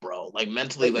that, bro. Like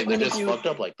mentally, like they're just fucked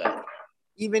up like that.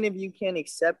 Even if you can't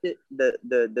accept it,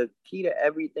 the key to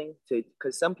everything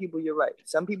because some people, you're right.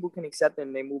 Some people can accept it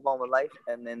and they move on with life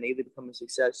and then they either become a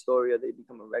success story or they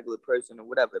become a regular person or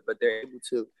whatever, but they're able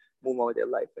to move on with their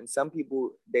life. And some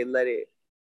people, they let it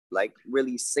like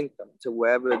really sink them to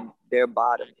wherever their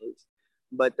bottom is.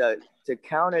 But to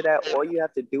counter that, all you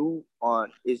have to do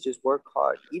is just work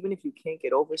hard. Even if you can't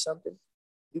get over something,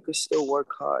 you can still work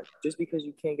hard. Just because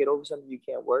you can't get over something, you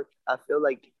can't work. I feel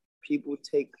like people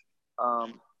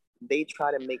they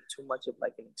try to make too much of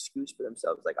like an excuse for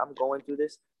themselves. Like, I'm going through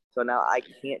this, so now I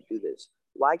can't do this.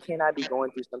 Why can't I be going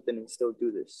through something and still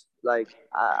do this? Like,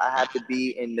 I have to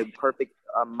be in the perfect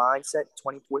mindset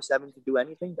 24/7 to do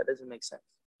anything? That doesn't make sense.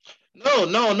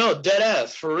 No, dead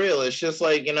ass, for real. It's just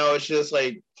like, it's just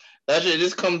like, that shit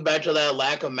just comes back to that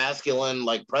lack of masculine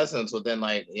like presence within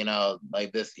like,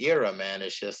 like this era, man.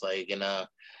 It's just like,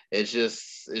 it's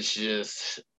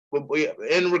just we're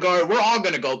all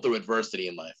going to go through adversity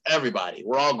in life. Everybody,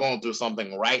 we're all going through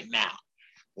something right now.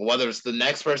 Whether it's the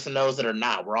next person knows it or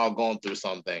not, we're all going through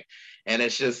something. And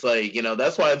it's just like,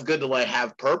 that's why it's good to like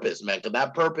have purpose, man. Because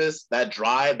that purpose, that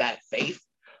drive, that faith,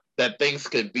 that things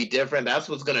could be different, that's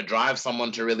what's going to drive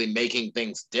someone to really making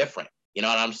things different. You know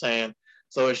what I'm saying?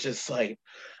 So it's just like,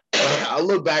 I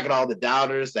look back at all the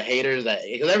doubters, the haters,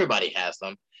 because everybody has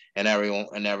them and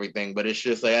everything, but it's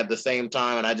just like at the same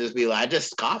time, and I just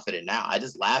scoff at it now. I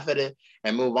just laugh at it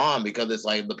and move on because it's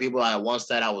like the people I once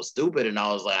said I was stupid and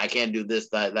I was like, I can't do this,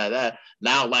 that.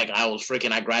 Now, like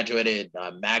I graduated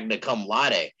magna cum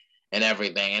laude and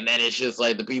everything. And then it's just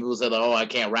like the people who said, like, oh, I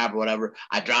can't rap or whatever.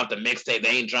 I dropped a mixtape. They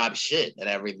ain't dropped shit and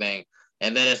everything.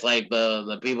 And then it's like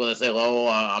the people that say, oh,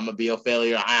 I'm going to be a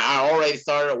failure. I already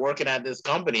started working at this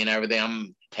company and everything.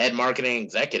 I'm head marketing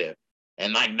executive.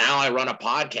 And like now I run a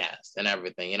podcast and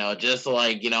everything, just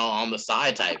like, on the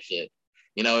side type shit.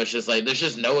 It's just like there's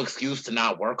just no excuse to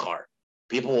not work hard.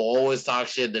 People will always talk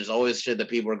shit. There's always shit that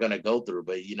people are going to go through.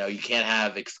 But, you can't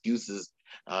have excuses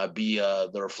be the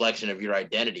reflection of your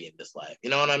identity in this life. You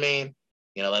know what I mean?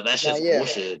 Like that's just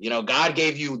bullshit. God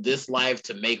gave you this life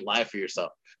to make life for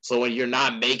yourself. So when you're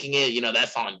not making it,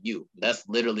 that's on you. That's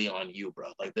literally on you,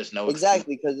 bro. Like there's no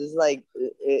exactly because it's like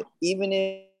even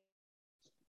if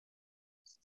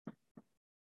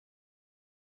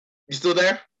you still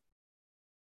there.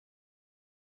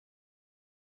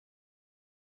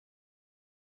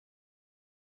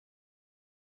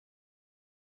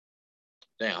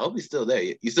 Damn, I hope he's still there.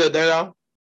 You still there, though?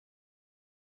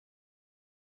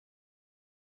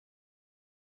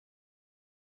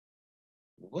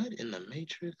 What in the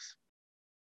Matrix?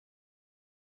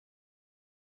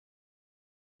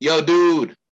 Yo,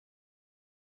 dude.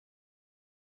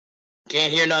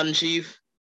 Can't hear nothing, Chief.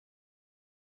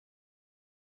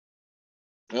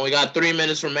 Only got 3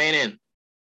 minutes remaining.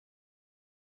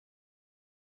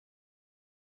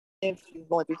 If you're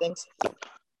going through things.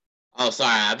 Oh,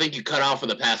 sorry. I think you cut off for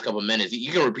the past couple minutes.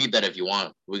 You can repeat that if you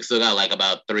want. We still got like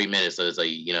about 3 minutes, so it's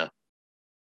like,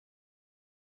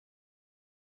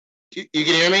 You can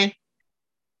hear me?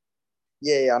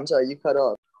 Yeah, I'm sorry, you cut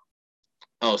off.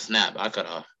 Oh, snap. I cut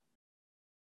off.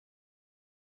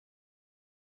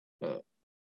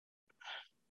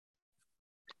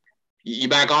 You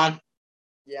back on?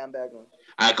 Yeah, I'm back on. All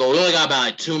right, cool. We only got about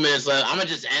like 2 minutes left. I'm gonna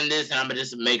just end this, and I'm gonna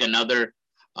just make another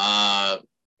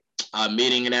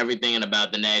meeting and everything in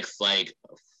about the next like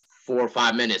 4 or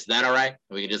 5 minutes. Is that all right?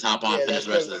 We can just hop on, finish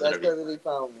the rest of this interview. That's perfectly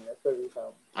fine with me. That's perfectly fine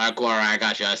with me. All right, cool. All right, I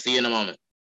got you. I'll see you in a moment.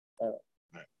 All right.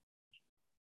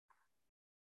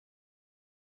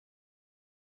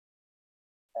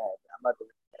 I'm about to.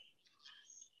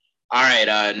 All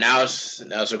right, now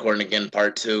it's recording again,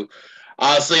 part 2.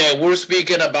 So yeah, we're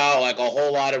speaking about like a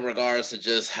whole lot in regards to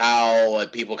just how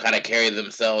people kind of carry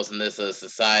themselves in this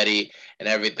society and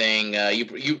everything.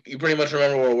 You pretty much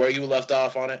remember where you left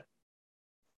off on it?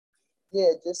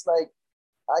 Yeah, just like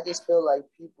I just feel like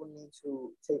people need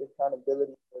to take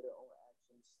accountability for their own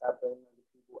actions. Stop blaming other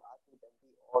people. I think that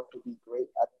we all could be great.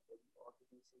 I think that we all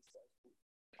could be successful.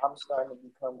 I'm starting to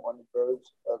become on the verge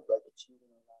of like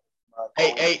achieving a lot of my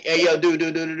goals. Hey, yo,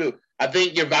 dude. I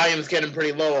think your volume's getting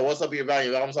pretty low. What's up with your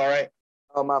volume? I'm sorry.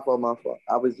 Oh, my fault.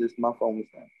 I was just my phone was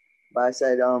down. But I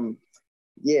said,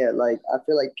 yeah, like I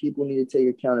feel like people need to take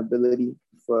accountability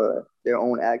for their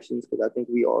own actions because I think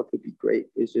we all could be great.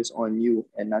 It's just on you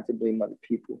and not to blame other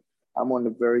people. I'm on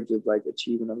the verge of like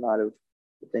achieving a lot of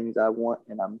the things I want,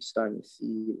 and I'm starting to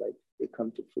see like it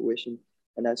come to fruition.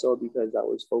 And that's all because I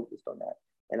was focused on that.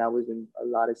 And I was in a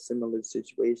lot of similar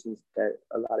situations that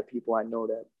a lot of people I know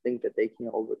that think that they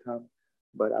can't overcome.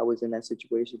 But I was in that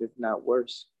situation, if not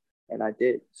worse, and I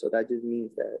did. So that just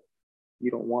means that you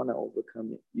don't want to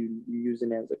overcome it. You use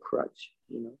it as a crutch,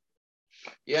 you know.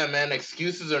 Yeah, man,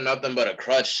 excuses are nothing but a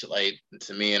crutch, like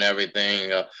to me and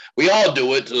everything. We all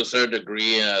do it to a certain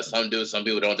degree. Some do, some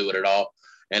people don't do it at all,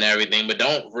 and everything. But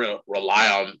don't rely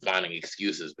on finding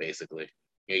excuses. Basically,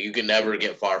 you can never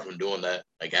get far from doing that,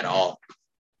 like at all.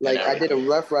 Like I did a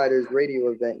Rough Riders radio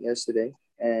event yesterday,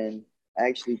 and I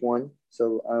actually won.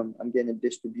 So I'm getting a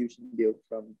distribution deal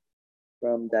from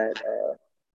that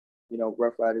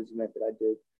Rough Riders event that I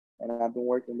did, and I've been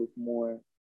working with more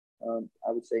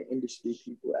I would say industry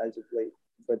people as of late.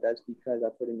 But that's because I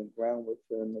put in the groundwork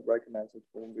for them to recognize it.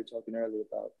 When we were talking earlier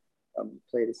about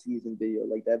play the season video,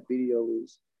 like that video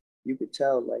is, you could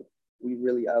tell like we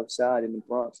really outside in the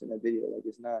Bronx in that video. Like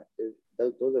it's not,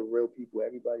 those are real people.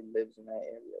 Everybody lives in that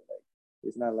area. Like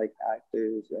it's not like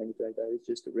actors or anything like that. It's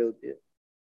just a real deal.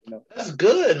 You know? That's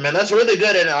good, man. That's really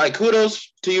good, and like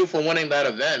kudos to you for winning that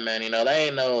event, man.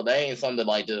 They ain't something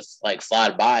like just like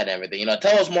slide by and everything.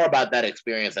 Tell us more about that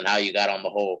experience and how you got on the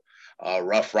whole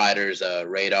Rough Riders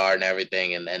radar and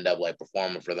everything, and end up like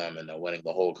performing for them and winning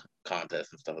the whole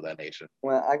contest and stuff of that nature.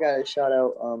 Well, I got to shout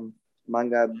out my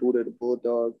guy Buddha the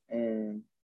Bulldog and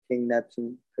King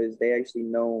Neptune because they actually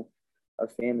know a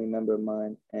family member of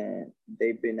mine, and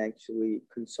they've been actually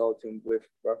consulting with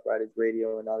Rough Riders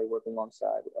Radio, and now they work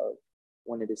alongside of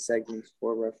one of the segments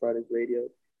for Rough Riders Radio.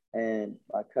 And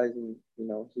my cousin, he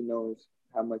knows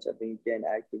how much I've been getting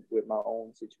active with my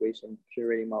own situation,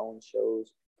 curating my own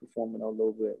shows, performing all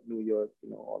over New York,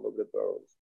 all over the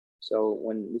boroughs. So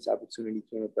when this opportunity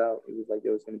came about, it was like,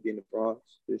 yo, it's going to be in the Bronx.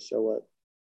 Just show up,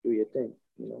 do your thing.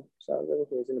 So I was like,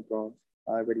 okay, it's in the Bronx.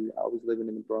 I was living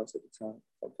in the Bronx at the time.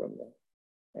 I'm from there.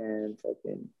 And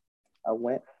fucking, I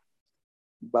went,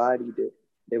 bodied it.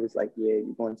 They was like, yeah,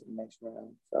 you're going to the next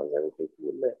round. So I was like, okay,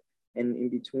 cool, lit. And in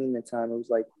between the time, it was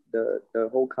like the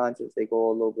whole contest, they go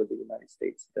all over the United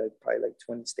States. There's probably like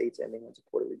 20 states, and they went to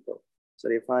Puerto Rico. So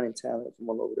they're finding talent from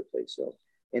all over the place. So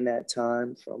in that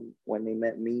time, from when they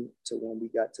met me to when we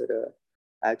got to the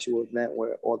actual event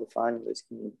where all the finalists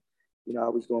came, I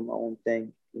was doing my own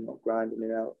thing, grinding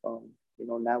it out,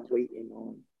 not waiting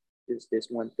on this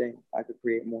one thing. I could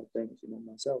create more things,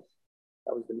 myself.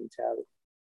 That was the mentality.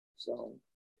 So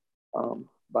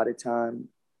by the time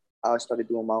I started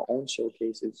doing my own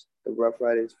showcases, the Rough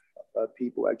Riders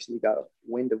people actually got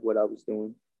wind of what I was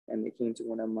doing, and they came to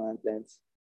one of my events.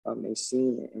 They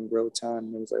seen it in real time,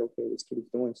 and it was like, okay, this kid is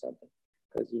doing something,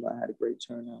 because I had a great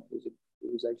turnout. It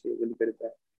was actually a really good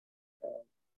event.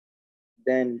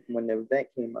 Then when the event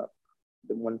came up,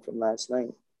 the one from last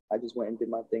night, I just went and did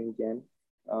my thing again.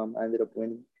 I ended up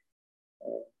winning.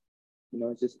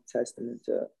 It's just a testament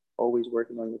to always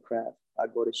working on your craft. I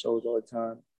go to shows all the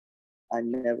time. I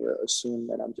never assume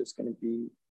that I'm just going to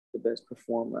be the best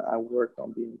performer. I worked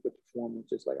on being a good performer,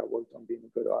 just like I worked on being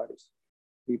a good artist.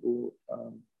 People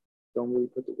don't really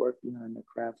put the work behind the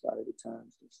craft a lot of the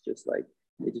times. It's just like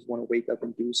they just want to wake up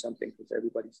and do something because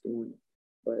everybody's doing it.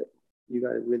 But you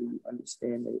got to really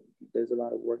understand that there's a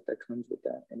lot of work that comes with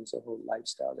that, and it's a whole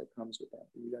lifestyle that comes with that.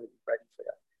 And you got to be ready for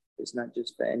that. It's not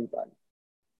just for anybody.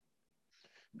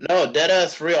 No, dead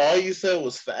ass free. All you said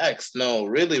was facts. No,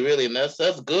 really, really. And that's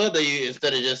good that you,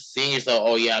 instead of just seeing yourself,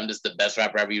 oh yeah, I'm just the best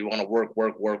rapper ever. You want to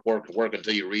work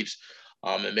until you reach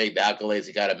and make the accolades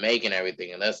you gotta make and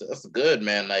everything. And that's good,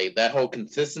 man. Like that whole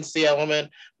consistency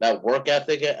element, that work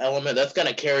ethic element, that's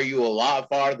gonna carry you a lot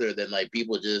farther than like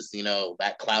people just,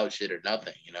 that cloud shit or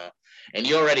nothing, And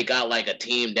you already got like a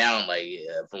team down, like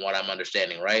from what I'm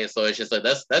understanding, right? So it's just like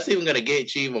that's even gonna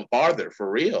get you even farther for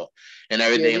real and Yeah,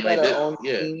 everything we got like our this. own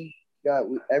Yeah. team.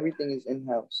 Everything is in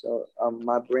house. So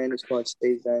my brand is called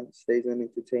Stays In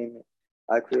Entertainment.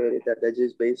 I created that. That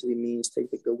just basically means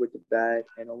take the good with the bad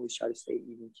and always try to stay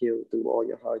even keeled through all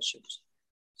your hardships.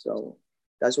 So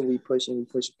that's what we pushing. We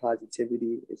push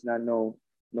positivity. It's not no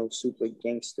super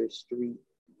gangster street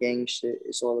gang shit.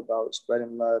 It's all about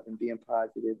spreading love and being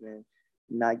positive and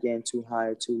not getting too high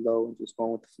or too low and just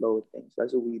going with the flow of things.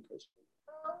 That's what we push.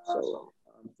 So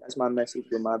that's my message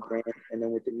with my brand. And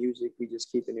then with the music, we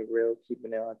just keeping it real,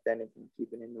 keeping it authentic, and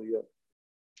keeping it New York.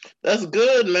 That's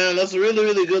good, man. That's really,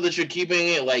 really good that you're keeping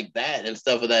it like that and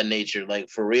stuff of that nature, like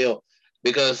for real.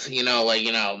 Because,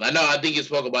 I think you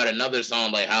spoke about another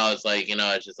song, like how it's like,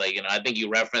 it's just like, I think you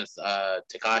referenced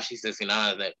Tekashi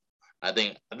 69. I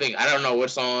don't know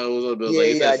what song it was, but it was Yeah, like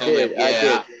he yeah, said I something did. like, I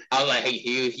did. I was like, hey,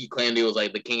 he claimed he was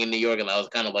like the king of New York, and that was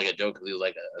kind of like a joke because he was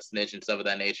like a snitch and stuff of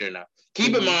that nature. Now,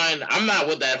 keep in mind, I'm not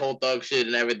with that whole thug shit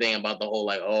and everything about the whole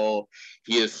like, oh,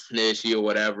 he is snitchy or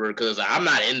whatever, because I'm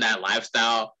not in that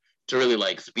lifestyle to really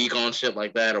like speak on shit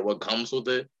like that or what comes with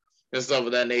it and stuff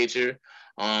of that nature.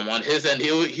 On his end,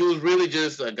 he was really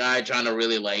just a guy trying to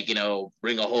really like,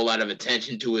 bring a whole lot of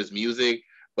attention to his music,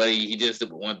 but he just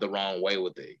went the wrong way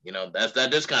with it.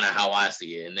 That's kind of how I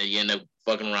see it. And then you end up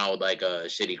fucking around with like a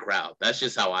shitty crowd. That's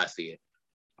just how I see it.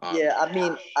 Yeah, I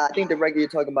mean, I think the record you're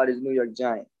talking about is New York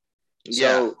Giant. So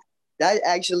Yeah. that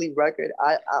actually record,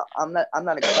 I'm not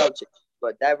a cloud chick,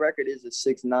 but that record is a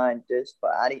 6ix9ine disc.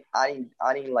 But I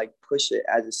didn't like push it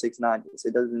as a 6ix9ine disc.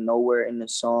 It doesn't nowhere in the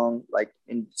song, like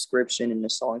in description in the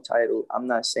song title. I'm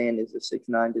not saying it's a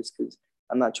 6ix9ine disc because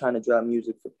I'm not trying to drop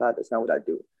music for clout. That's not what I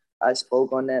do. I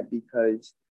spoke on that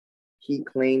because he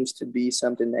claims to be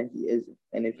something that he isn't.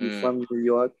 And if you're from New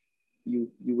York, you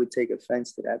would take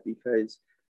offense to that because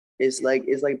it's like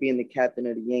being the captain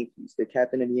of the Yankees. The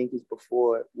captain of the Yankees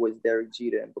before was Derek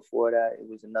Jeter, and before that it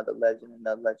was another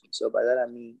legend. So by that I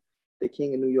mean the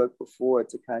king of New York before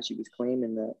Tekashi was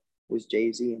claiming that was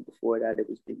Jay-Z, and before that it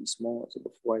was Biggie Smalls, and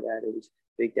before that it was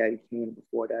Big Daddy Kane, and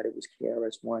before that it was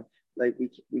KRS-One. Like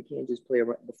we can't just play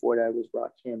around. Before that it was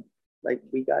Rakim. Like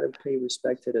we gotta pay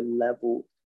respect to the level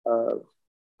of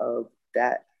of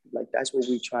that. Like that's what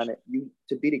we trying to be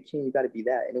the king. You got to be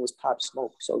that, and it was Pop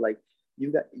Smoke. So like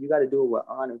you got to do it with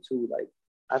honor too. Like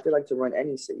I feel like to run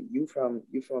any city. You from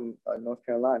North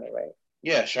Carolina, right?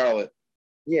 Yeah, Charlotte.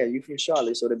 Yeah, you from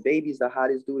Charlotte. So the baby's the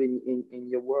hottest dude in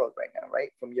your world right now,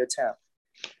 right? From your town.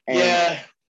 And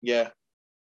yeah.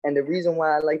 And the reason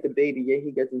why I like the baby, yeah, he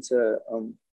gets into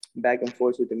back and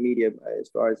forth with the media as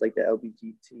far as like the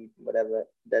LGBT, whatever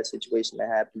that situation that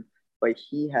happened. But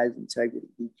he has integrity.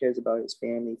 He cares about his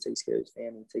family, takes care of his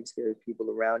family, takes care of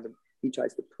people around him. He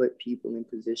tries to put people in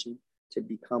position to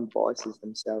become bosses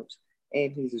themselves.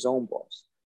 And he's his own boss.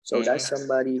 So that's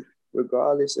somebody,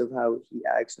 regardless of how he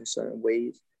acts in certain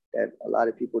ways that a lot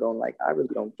of people don't like, I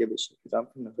really don't give a shit because I'm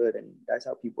from the hood and that's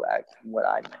how people act from what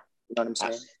I know. You know what I'm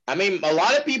saying? I mean, a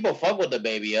lot of people fuck with the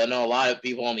baby. I know a lot of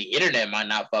people on the internet might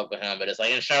not fuck with him, but it's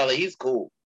like in Charlotte, he's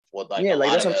cool with like yeah, a like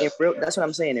lot that's what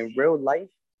I'm saying. In real life,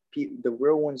 the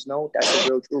real ones know that's a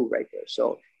real dude right there.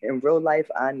 So in real life,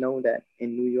 I know that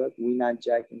in New York, we not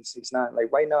jacking 6ix9ine.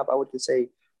 Like right now, if I were to say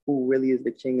who really is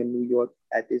the king of New York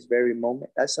at this very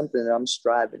moment, that's something that I'm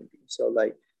striving to be. So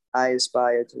like I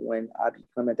aspire to when I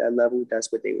become at that level,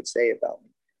 that's what they would say about me.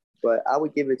 But I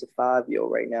would give it to Fabio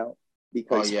right now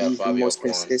because he's the Fabio most for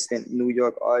one. consistent New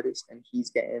York artist and he's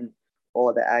getting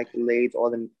all the accolades, all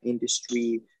the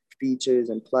industry features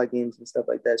and plugins and stuff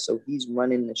like that. So he's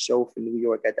running the show for New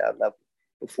York at that level.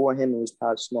 Before him, it was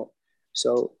Pop Smoke.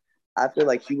 So I feel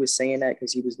like he was saying that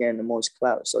because he was getting the most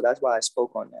clout. So that's why I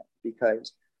spoke on that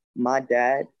because my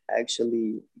dad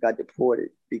actually got deported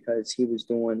because he was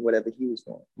doing whatever he was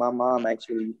doing. My mom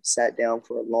actually sat down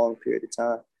for a long period of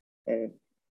time and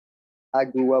I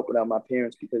grew up without my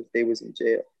parents because they was in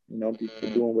jail, for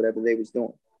doing whatever they was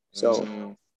doing.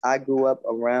 So I grew up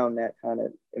around that kind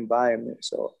of environment.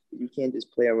 So you can't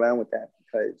just play around with that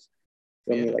because,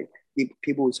 like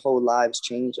people's whole lives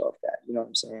change off that. You know what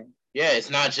I'm saying? Yeah, it's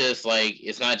not just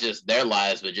their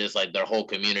lives, but just like their whole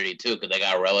community too, because they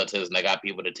got relatives and they got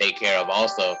people to take care of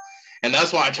also. And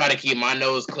that's why I try to keep my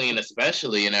nose clean,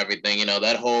 especially and everything. You know,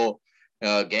 that whole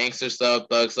gangster stuff,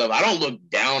 thug stuff. I don't look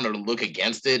down or look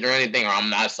against it or anything, or I'm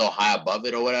not so high above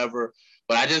it or whatever.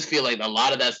 But I just feel like a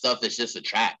lot of that stuff is just a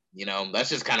trap. You know, that's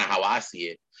just kind of how I see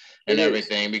it and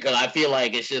everything. Because I feel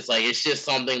like it's just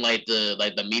something like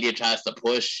the media tries to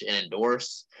push and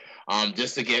endorse.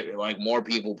 Just to get like more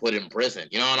people put in prison.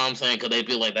 You know what I'm saying? Because they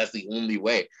feel like that's the only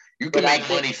way. You can make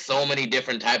money so many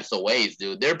different types of ways,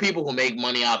 dude. There are people who make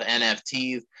money off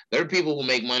NFTs. There are people who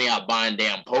make money off buying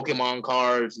damn Pokemon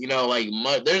cards. You know, like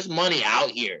there's money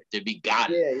out here to be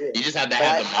gotten. Yeah, yeah. You just have to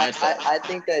have the mindset. I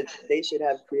think that they should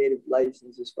have creative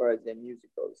license as far as their music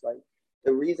goes. Like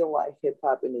the reason why hip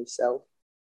hop in itself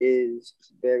is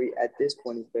at this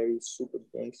point is very super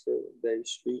gangster, very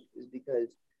street, is because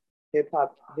hip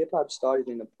hop started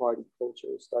in a party culture.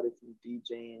 It started from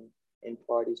DJing and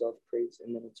parties off crates,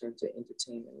 and then it turned to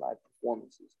entertainment, live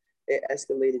performances. It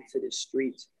escalated to the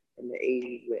streets in the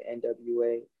 80s with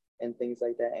NWA and things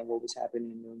like that, and what was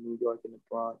happening in New York and the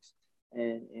Bronx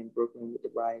and in Brooklyn with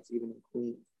the riots, even in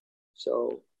Queens.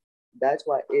 So that's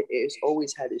why it's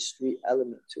always had a street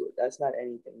element to it. That's not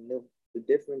anything new. The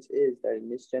difference is that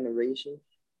in this generation,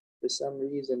 for some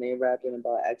reason, they rapping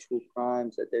about actual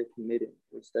crimes that they're committing,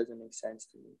 which doesn't make sense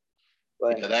to me.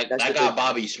 But yeah, that got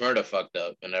Bobby Shmurda fucked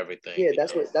up and everything. Yeah,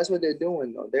 that's what they're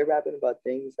doing though. They're rapping about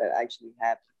things that actually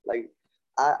happen. Like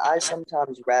I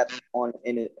sometimes rap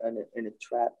in a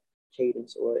trap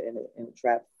cadence or in a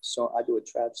trap song. I do a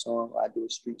trap song, or I do a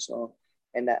street song,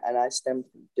 and I stem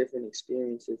from different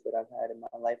experiences that I've had in my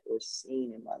life or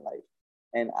seen in my life,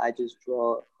 and I just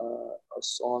draw a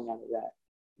song out of that.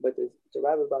 But to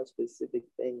rap about specific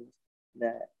things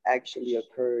that actually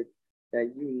occurred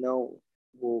that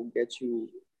will get you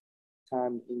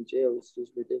time in jail is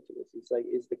just ridiculous. It's like,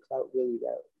 is the clout really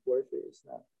that worth it? It's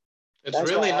not. It's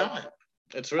really not.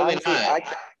 It's really honestly, not.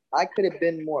 I could have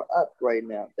been more up right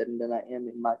now than I am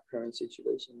in my current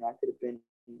situation. I could have been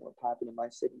more popping in my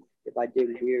city if I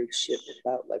did weird shit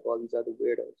without like all these other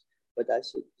weirdos. But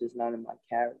that's just not in my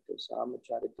character. So I'm gonna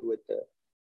try to do it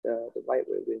the right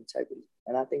way with integrity.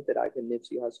 And I think that I can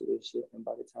Nipsey hustle this shit. And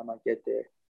by the time I get there,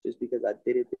 just because I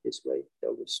did it this way,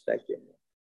 they'll respect it more.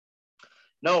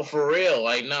 No, for real.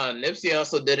 Like, no, Nipsey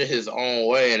also did it his own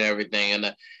way and everything,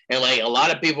 and like a lot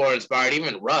of people are inspired.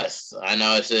 Even Russ, I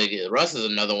know Russ is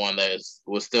another one that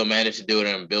will still manage to do it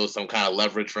and build some kind of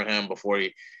leverage for him before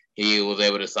he was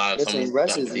able to sign some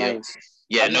Russ kind is of deal. nice.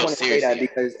 Yeah, I just no, want to say seriously. that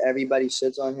because everybody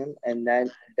sits on him, and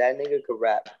that nigga could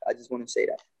rap. I just want to say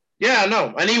that. Yeah,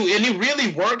 no, and he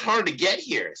really worked hard to get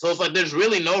here. So it's like there's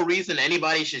really no reason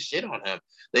anybody should shit on him.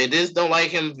 They just don't like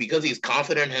him because he's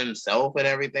confident in himself and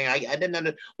everything. I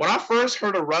didn't when I first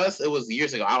heard of Russ, it was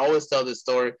years ago. I always tell this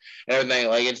story and everything.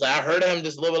 Like it's like I heard him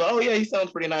just a little bit. Oh yeah, he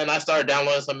sounds pretty nice. And I started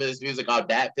downloading some of his music off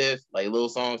Dat Piff, like little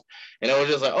songs, and it was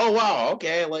just like, oh wow,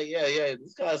 okay, like yeah,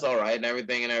 this guy's all right and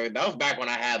everything and everything. That was back when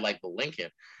I had like the Lincoln.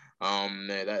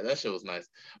 That shit was nice.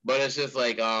 But it's just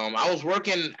like I was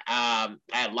working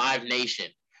at Live Nation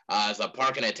as a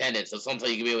parking attendant. So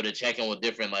sometimes you can be able to check in with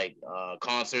different like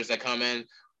concerts that come in.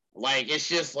 Like it's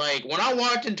just like when I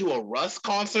walked into a Russ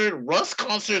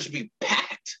concerts be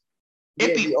packed.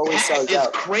 It be packed. It's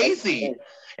crazy.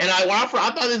 And I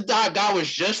thought this guy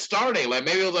was just starting. Like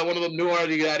maybe it was like one of the new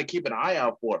artists you had to keep an eye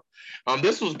out for.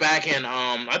 This was back in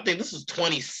I think this was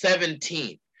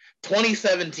 2017.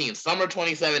 2017, summer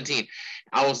 2017.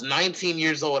 I was 19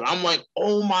 years old. I'm like,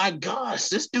 oh my gosh,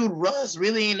 this dude Russ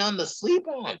really ain't nothing to sleep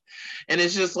on. And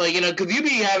it's just like, because you be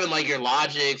having like your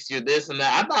Logics, your this and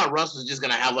that. I thought Russ was just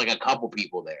gonna have like a couple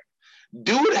people there.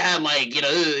 Dude had like,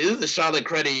 this is the Charlotte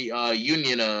Credit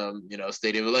Union,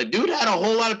 stadium. Like, dude had a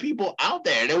whole lot of people out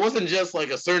there, and it wasn't just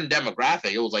like a certain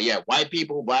demographic. It was like, yeah, white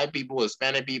people, black people,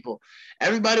 Hispanic people.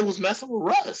 Everybody was messing with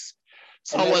Russ.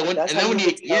 So I'm like,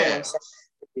 when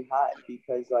hot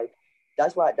because like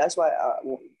that's why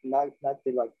not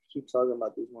to like keep talking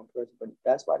about this one person, but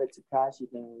that's why the Tekashi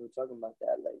thing when we're talking about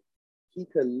that, like he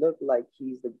could look like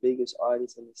he's the biggest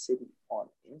artist in the city on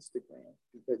Instagram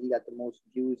because he got the most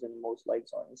views and the most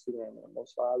likes on Instagram and the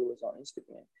most followers on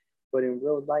Instagram. But in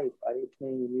real life, are they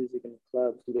playing your music in the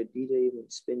clubs? Do the DJ even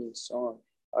spin your song?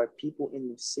 Are people in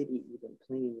the city even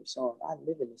playing your song? I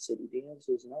live in the city. The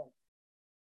answer is no.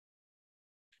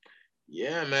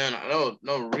 Yeah, man.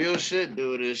 No real shit,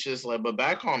 dude. It's just like, but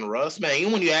back on Russ, man,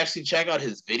 even when you actually check out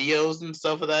his videos and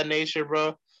stuff of that nature,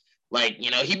 bro, like,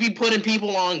 he be putting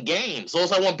people on game. So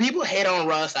it's like when people hate on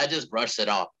Russ, I just brush it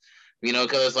off.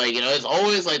 Because like, it's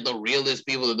always like the realest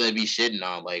people that they be shitting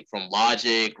on, like from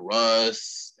Logic,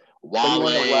 Russ, Wale.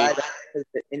 Why? Because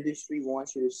the industry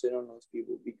wants you to sit on those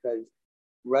people because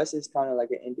Russ is kind of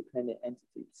like an independent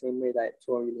entity, same way that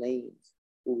Tory Lanez,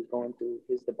 who is going through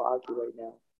his debacle right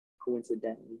now,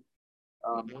 coincidentally,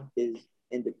 is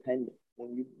independent.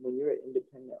 When you're an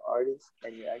independent artist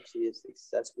and you're actually a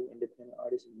successful independent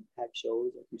artist and you pack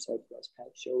shows, like you said, Russ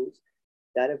pack shows,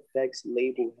 that affects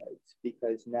label heads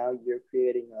because now you're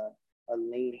creating a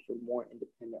lane for more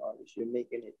independent artists. You're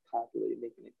making it popular, you're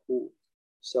making it cool.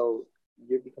 So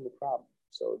you become a problem.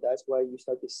 So that's why you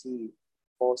start to see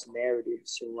false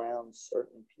narratives surround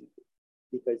certain people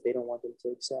because they don't want them to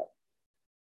accept.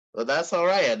 But that's all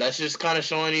right. That's just kind of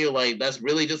showing you like that's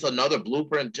really just another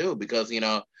blueprint too, because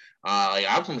like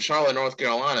I'm from Charlotte, North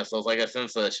Carolina, so it's like a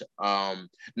sense of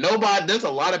nobody. There's a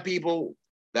lot of people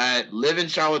that live in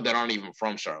Charlotte that aren't even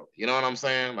from Charlotte. You know what I'm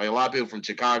saying? Like a lot of people from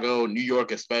Chicago, New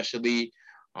York, especially.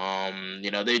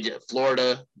 They just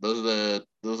Florida. Those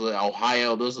are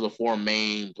Ohio. Those are the four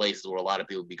main places where a lot of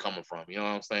people be coming from. You know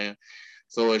what I'm saying?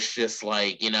 So it's just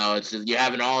like it's just you're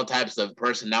having all types of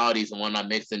personalities and whatnot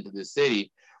mixed into the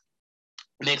city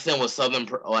mixed in with southern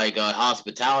like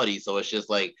hospitality, so it's just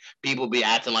like people be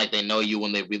acting like they know you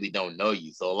when they really don't know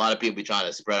you. So a lot of people be trying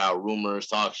to spread out rumors,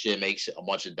 talk shit, make a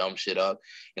bunch of dumb shit up,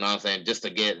 you know what I'm saying, just to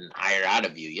get an higher out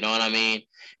of you, you know what I mean?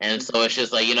 And so it's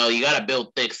just like you gotta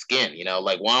build thick skin,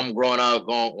 like while I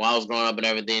was growing up and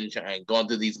everything and going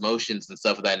through these motions and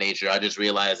stuff of that nature, I just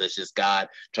realized it's just God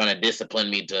trying to discipline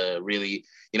me to really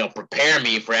prepare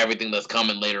me for everything that's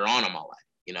coming later on in my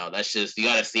life. That's just you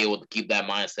gotta see it with keep that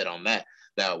mindset on that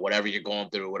whatever you're going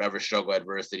through, whatever struggle,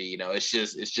 adversity,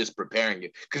 it's just preparing you.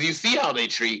 Because you see how they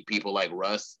treat people like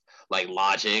Russ, like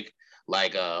Logic,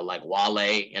 like Wale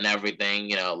and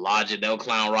everything. Logic, they'll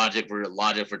clown Logic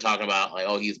for talking about like,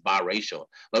 oh, he's biracial.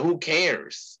 Like, who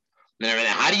cares? And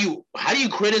everything. How do you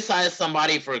criticize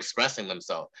somebody for expressing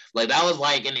themselves? Like that was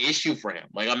like an issue for him.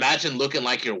 Like imagine looking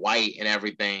like you're white and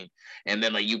everything, and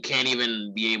then like you can't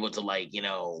even be able to like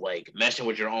meshing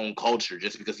with your own culture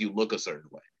just because you look a certain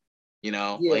way.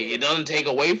 Like it doesn't take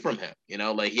away from him.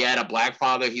 Like he had a black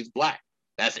father, he's black.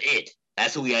 That's it.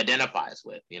 That's who he identifies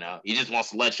with. He just wants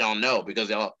to let y'all know because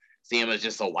y'all see him as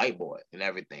just a white boy and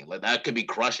everything. Like that could be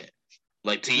crushing.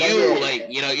 Like to you, like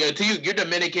you're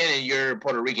Dominican and you're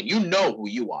Puerto Rican. You know who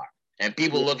you are, and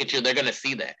people look at you, they're gonna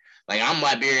see that. Like I'm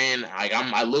Liberian. Like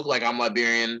I look like I'm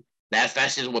Liberian. That's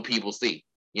just what people see.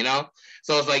 So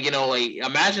it's like like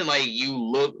imagine like you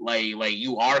look like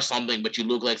you are something, but you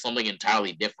look like something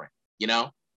entirely different.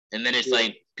 And then it's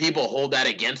like people hold that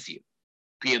against you.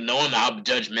 People knowing how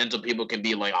judgmental people can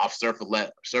be, like off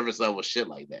surface level shit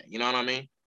like that. You know what I mean?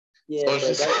 Yeah,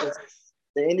 so but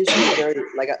the industry is very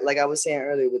like I was saying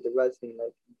earlier with the wrestling,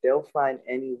 like they'll find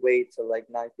any way to like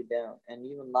knock you down. And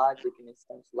even Logic, in a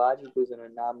sense, Logic was an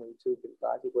anomaly too, because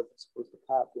Logic wasn't supposed to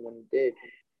pop, but when he did,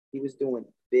 he was doing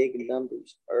big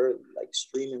numbers early, like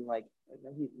streaming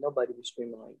nobody was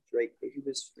streaming like Drake, but he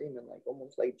was streaming like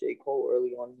almost like J. Cole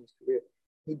early on in his career.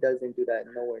 He doesn't do that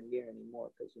nowhere near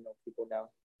anymore because people now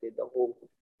did the whole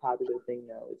popular thing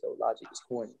now is Logic is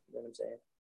corny. You know what I'm saying?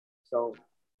 So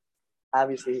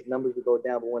obviously his numbers would go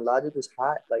down, but when Logic was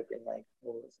hot, like in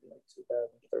what was it, like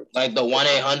 2013, like the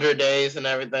 1-800 days and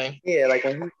everything. Yeah, like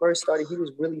when he first started, he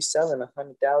was really selling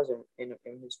 100,000 in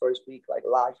his first week. Like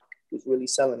Logic was really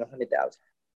selling 100,000,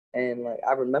 and like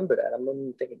I remember that. I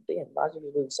remember thinking, damn, Logic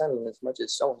is really selling as much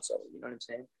as so and so. You know what I'm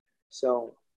saying?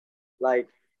 So, like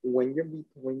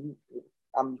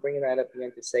I'm bringing that up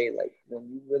again to say like when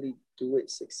you really do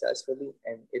it successfully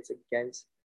and it's against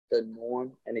the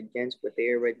norm and against what they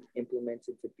already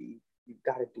implemented to be, you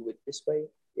got to do it this way.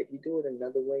 If you do it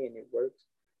another way and it works,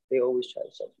 they always try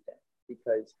to shut you down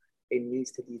because it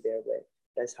needs to be their way.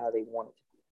 That's how they want it to be.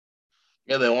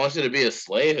 Yeah, they want you to be a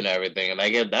slave and everything, and I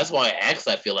get that's why X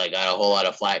I feel like got a whole lot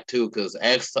of flack too, because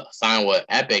X signed with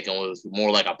Epic and was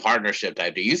more like a partnership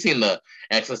type. Do you seen the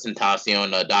X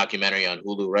Tentacion documentary on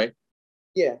Hulu, right?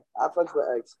 Yeah, I fucks with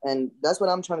X, and that's what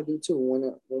I'm trying to do too.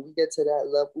 When we get to that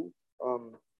level,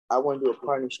 I want to do a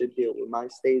partnership deal with my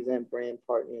Stays In brand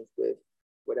partners with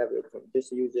whatever. Just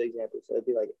to use the example, so it'd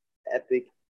be like Epic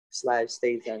 /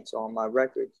 Stays In. So on my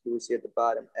records, you will see at the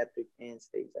bottom Epic and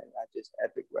Stays In, not just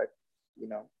Epic Records.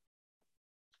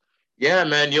 Yeah,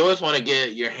 man, you always want to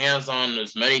get your hands on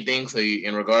as many things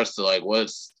in regards to like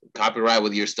what's copyright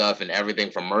with your stuff and everything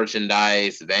from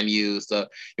merchandise, venues, stuff.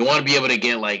 You want to be able to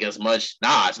get like as much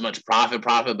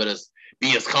profit, but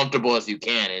be as comfortable as you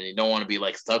can, and you don't want to be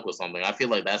like stuck with something. I feel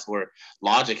like that's where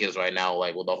Logic is right now,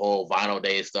 like with the whole Vinyl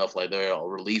Day stuff. Like they're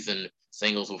releasing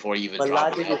singles before you even but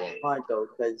drop Logic an album. is smart though,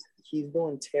 because he's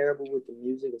doing terrible with the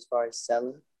music as far as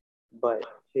selling, but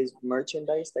his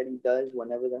merchandise that he does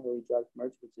whenever the hell he drops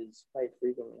merch, which is quite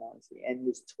frequently, honestly, and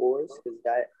his tours, because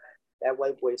that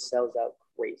white boy sells out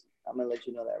crazy. I'm gonna let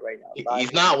you know that right now.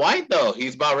 He's not white though.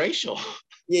 He's biracial.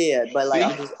 Yeah, but like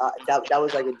I'm just that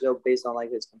was like a joke based on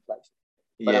like his complexion.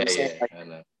 But I'm saying like I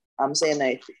know. I'm saying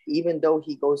that even though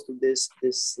he goes through this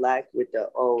slack with the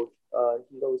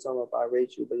he goes on about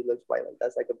biracial, but he looks white. Like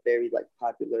that's like a very like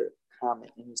popular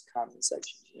comment in his comment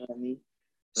section. You know what I mean?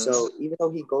 So even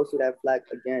though he goes through that flag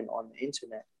again on the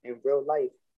internet, in real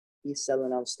life, he's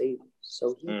selling out stadiums.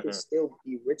 So he could still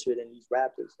be richer than these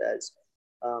rappers that's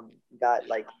got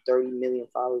like 30 million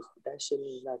followers. But that shit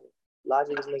means nothing.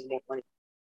 Logic is making more money.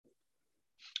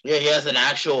 Yeah, he has an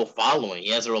actual following. He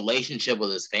has a relationship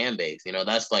with his fan base. You know,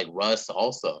 that's like Russ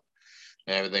also.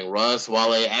 And everything. Russ,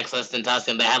 Wale,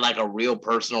 XS, they had like a real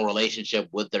personal relationship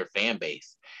with their fan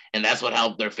base. And that's what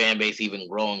helped their fan base even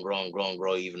grow and grow and grow and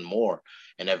grow even more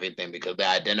and everything because they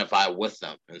identify with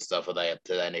them and stuff of that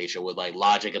to that nature with like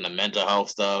Logic and the mental health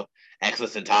stuff.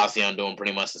 XS doing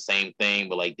pretty much the same thing,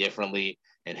 but like differently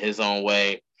in his own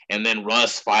way. And then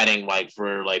Russ fighting like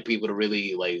for like people to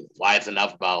really like wisen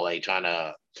up about like trying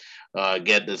to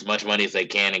get as much money as they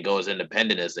can and go as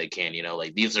independent as they can. You know,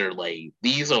 like these are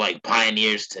like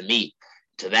pioneers to me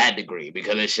to that degree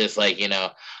because it's just like I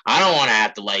don't want to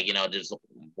have to like just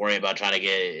worry about trying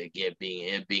to get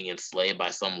being enslaved by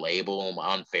some label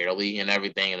unfairly and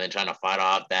everything, and then trying to fight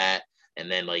off that, and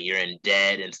then like you're in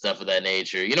debt and stuff of that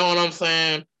nature. You know what I'm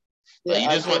saying? Yeah, like, you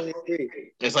I just totally want,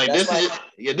 agree. it's like That's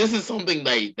this is something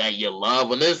that you love.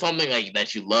 When there's something like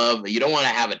that you love, you don't want to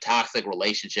have a toxic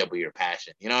relationship with your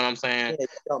passion. You know what I'm saying? Yeah,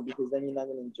 you don't, because then you're not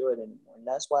gonna enjoy it anymore. And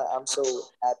that's why I'm so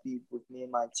happy with me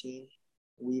and my team.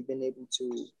 We've been able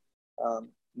to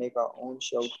make our own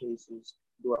showcases,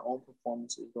 do our own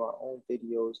performances, do our own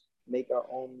videos, make our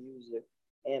own music,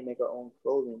 and make our own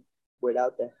clothing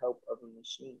without the help of a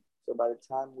machine. So by the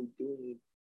time we do need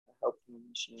help from a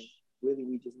machine, really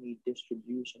we just need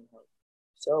distribution help.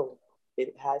 So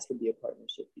it has to be a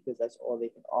partnership because that's all they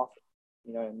can offer.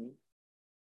 You know what I mean?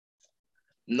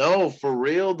 No, for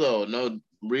real though. No,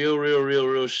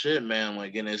 real shit, man.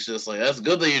 Like, and it's just like that's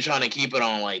good that you're trying to keep it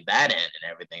on like that end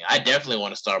and everything. I definitely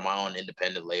want to start my own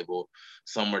independent label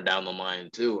somewhere down the line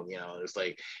too. You know, it's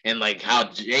like and like how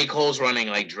J. Cole's running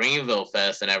like Dreamville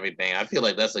Fest and everything. I feel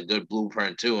like that's a good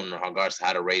blueprint too in regards to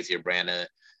how to raise your brand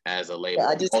as a Yeah, label.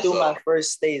 I just do my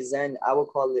first Stay Zen. I would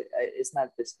call it. It's not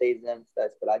the Stay Zen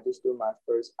Fest, but I just do my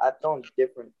first. I've done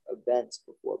different events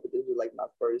before, but this was like my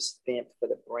first stamp for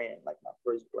the brand, like my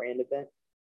first brand event,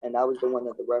 and that was the one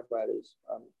that the Rough Riders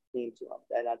came to.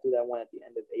 And I do that one at the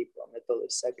end of April. I'm gonna throw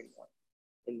the second one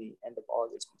in the end of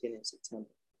August, beginning of September.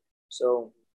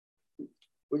 So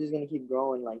we're just gonna keep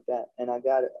growing like that. And I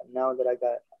got it now that I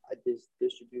got this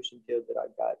distribution deal that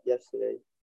I got yesterday.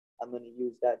 I'm gonna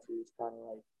use that to just kind of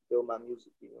like build my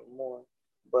music even more.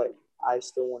 But I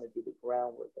still want to do the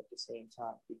groundwork at the same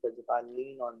time because if I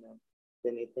lean on them,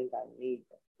 then they think I need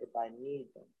them. If I need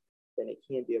them, then it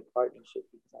can't be a partnership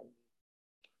because I need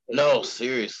them. No,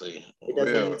 seriously. It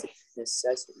doesn't need to be a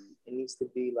necessity. It needs to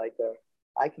be like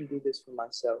I can do this for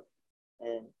myself,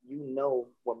 and you know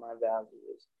what my value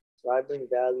is. So I bring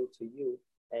value to you,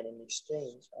 and in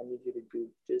exchange, I need you to do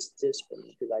just this for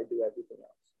me because I do everything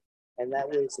else. And that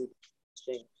way it's an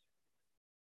exchange.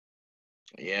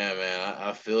 Yeah, man,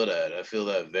 I feel that. I feel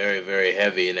that very, very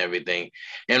heavy and everything.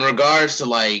 In regards to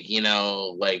like,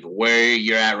 like where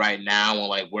you're at right now and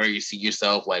like where you see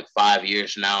yourself like 5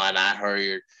 years from now, and I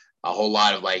heard a whole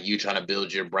lot of like you trying to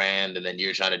build your brand and then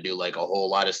you're trying to do like a whole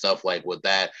lot of stuff like with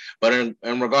that. But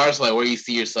in regards to like where you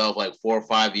see yourself like 4 or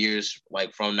 5 years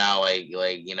like from now,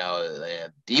 even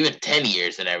 10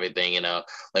 years and everything,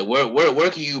 like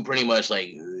where can you pretty much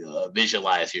like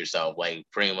visualize yourself like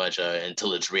pretty much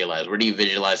until it's realized? Where do you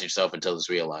visualize yourself until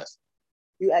it's realized?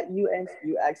 You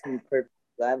asked me perfect.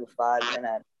 I have a five, and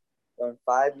in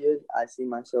 5 years, I see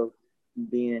myself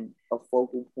being a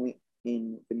focal point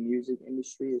in the music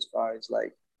industry as far as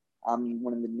like I'm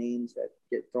one of the names that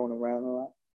get thrown around a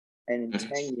lot. And in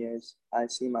 10 years, I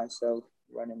see myself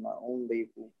running my own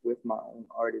label with my own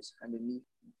artists underneath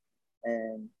me.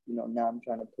 And now I'm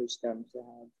trying to push them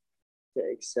to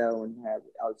excel and have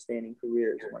outstanding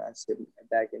careers when I sit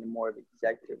back in more of an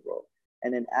executive role.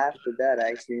 And then after that, I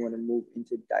actually want to move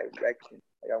into direction.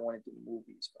 Like I want to do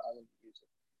movies for other music.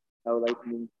 I would like to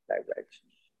move into direction.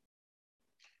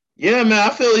 Yeah, man, I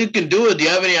feel you can do it. Do you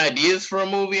have any ideas for a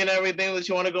movie and everything that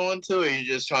you want to go into, or you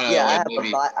just trying to Yeah, like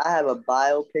maybe? I have a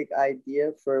biopic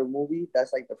idea for a movie.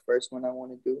 That's like the first one I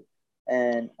want to do,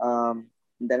 and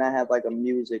then I have like a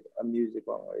music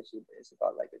one where it's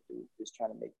about like a dude just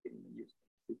trying to make it in music,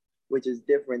 which is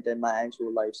different than my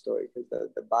actual life story because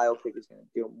the biopic is going to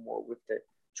deal more with the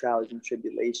trials and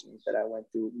tribulations that I went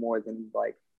through more than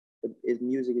like his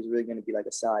music is really going to be like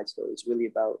a side story. It's really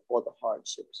about all the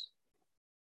hardships.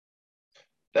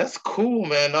 That's cool,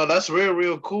 man. No, that's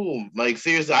real cool. Like,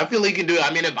 seriously, I feel he can do it.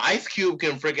 I mean, if Ice Cube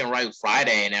can freaking write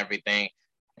Friday and everything,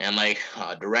 and like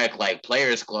direct like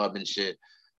Players Club and shit,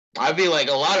 I feel like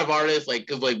a lot of artists, like,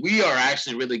 because like we are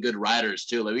actually really good writers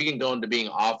too. Like, we can go into being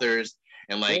authors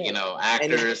and like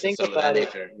actors and stuff of that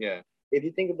nature. Yeah. If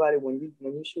you think about it, when you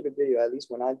shoot a video, at least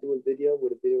when I do a video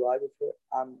with a videographer,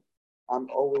 I'm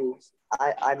always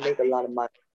I make a lot of my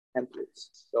templates.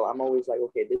 So I'm always like,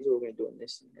 okay, this is what we're gonna do in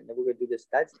this scene, and then we're gonna do this.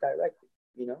 That's directed,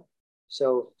 you know.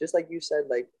 So just like you said,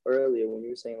 like earlier when you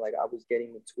were saying like I was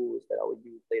getting the tools that I would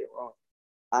use later on,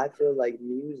 I feel like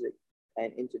music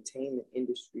and entertainment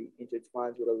industry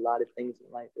intertwines with a lot of things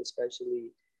in life,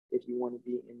 especially if you want to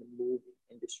be in the movie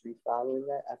industry following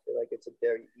that. I feel like it's a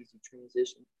very easy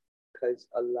transition because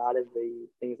a lot of the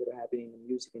things that are happening in the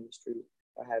music industry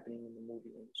are happening in the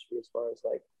movie industry as far as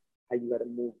like how you got to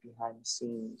move behind the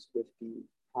scenes with the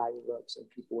higher ups and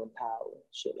people in power and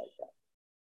shit like that.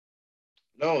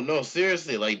 No,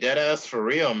 seriously, like dead ass for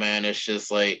real, man. It's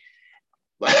just like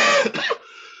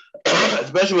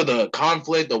especially with the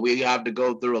conflict that we have to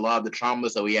go through, a lot of the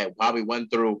traumas that we had probably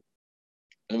went through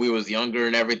when we was younger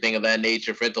and everything of that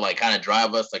nature, for it to like kind of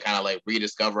drive us to kind of like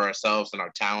rediscover ourselves and our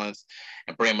talents,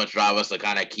 and pretty much drive us to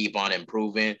kind of keep on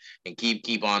improving and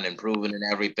keep on improving and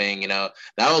everything, that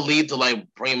will lead to like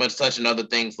pretty much touching other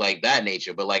things like that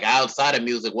nature. But like outside of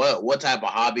music, what type of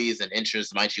hobbies and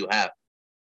interests might you have?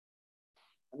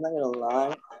 I'm not gonna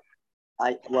lie.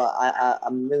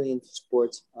 I'm really into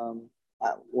sports.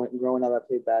 Growing up, I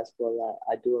played basketball a lot.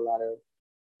 I do a lot of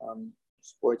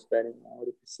sports betting. I would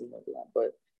have casino a lot,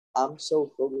 but I'm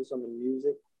so focused on the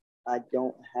music. I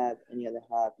don't have any other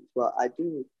hobbies. Well, I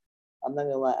do. I'm not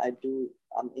gonna lie. I do.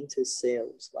 I'm into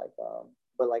sales, like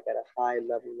but like at a high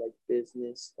level, like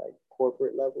business, like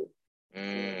corporate level.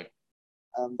 Mm.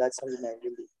 That's something that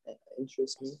really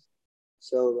interests me.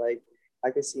 So like I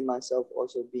could see myself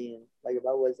also being like if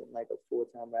I wasn't like a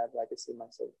full-time rapper, I could see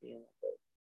myself being like a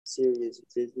serious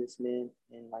businessman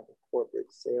in like a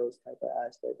corporate sales type of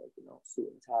aspect, like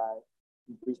suit and tie,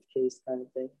 briefcase kind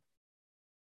of thing.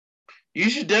 You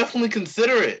should definitely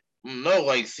consider it. No,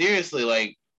 like seriously,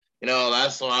 like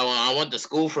that's why I went to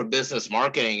school for business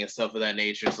marketing and stuff of that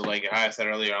nature. So like I said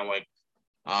earlier, I'm like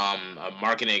a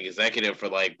marketing executive for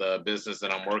like the business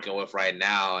that I'm working with right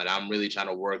now, and I'm really trying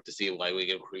to work to see if like we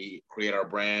can create our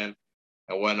brand.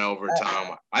 And went over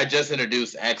time. I just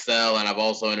introduced Excel, and I've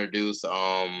also introduced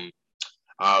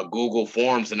Google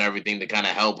Forms and everything to kind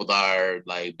of help with our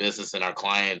like business and our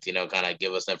clients, kind of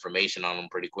give us information on them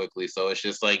pretty quickly. So it's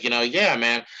just like, yeah,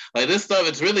 man, like this stuff,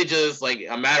 it's really just like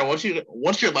a matter once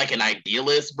you're like an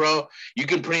idealist, bro, you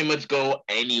can pretty much go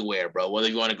anywhere, bro. Whether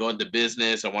you want to go into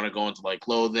business or want to go into like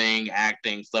clothing,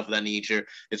 acting, stuff of that nature.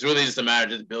 It's really just a matter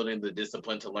of just building the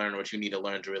discipline to learn what you need to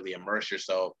learn to really immerse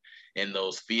yourself in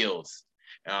those fields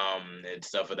and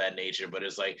stuff of that nature. But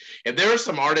it's like, if there are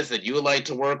some artists that you would like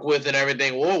to work with and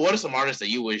everything, what are some artists that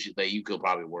you wish that you could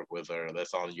probably work with, or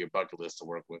that's on your bucket list to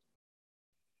work with?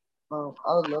 I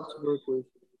would love to work with,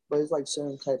 but it's like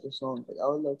certain type of songs. Like I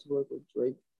would love to work with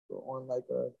Drake on like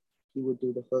he would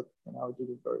do the hook and I would do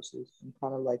the verses, and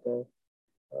kind of like a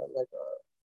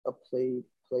player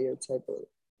type of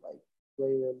like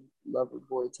player lover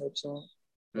boy type song.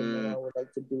 And then I would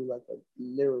like to do like a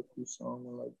lyrical song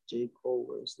with like J. Cole,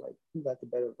 where it's like who got the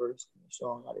better verse in the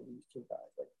song out of these two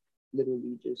guys. Like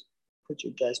literally just put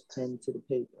your best pen to the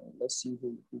paper and let's see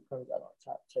who comes out on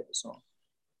top type of song.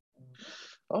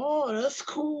 Oh, that's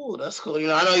cool. That's cool.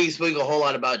 I know you speak a whole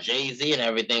lot about Jay-Z and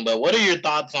everything, but what are your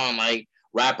thoughts on like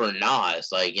rapper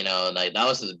Nas? Like, like that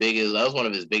was one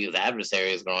of his biggest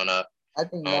adversaries growing up. I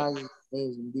think Nas is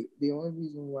amazing. The only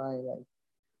reason why like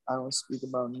I don't speak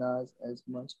about Nas as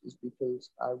much is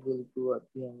because I really grew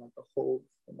up being like a whole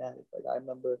fanatic. Like I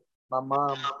remember my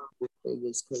mom would say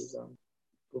this because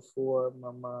before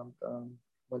my mom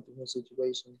went through her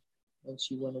situation and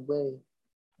she went away,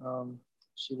 um,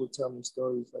 she would tell me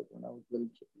stories like when I was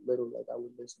really little, like I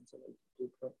would listen to like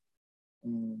Blueprint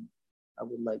and I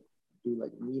would like do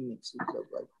like remixes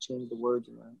of like change the words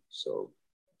around. So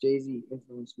Jay-Z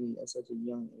influenced me at such a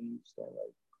young age that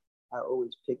like I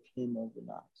always picked him over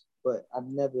Nas. But I've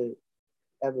never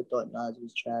ever thought Nas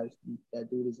was trash. That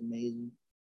dude is amazing.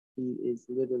 He is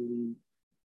literally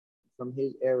from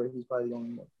his era. He's probably the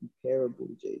only one comparable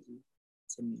to Jay Z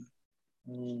to me.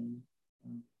 And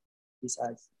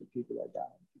besides the people that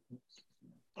died.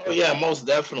 Oh yeah, most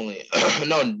definitely.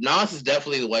 No, Nas is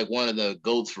definitely like one of the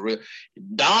goats for real.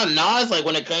 Nas, like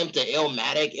when it came to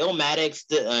Illmatic,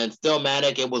 and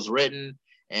Stillmatic, it was written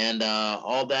and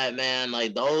all that, man.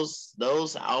 Like those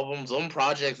albums, those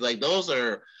projects, like those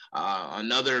are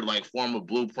another like form of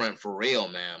blueprint for real,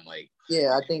 man. Like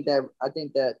Yeah, I think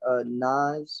that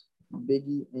Nas,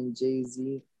 Biggie, and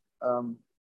Jay-Z. Um,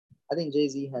 I think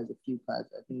Jay-Z has a few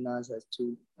classics. I think Nas has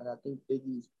two, and I think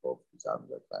Biggie's both his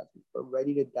albums are classics. But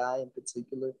Ready to Die in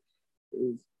particular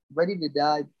is Ready to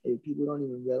Die. If people don't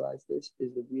even realize this,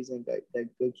 is the reason that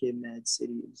Good Kid, Mad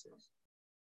City exists.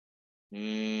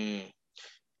 mm,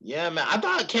 yeah, man. I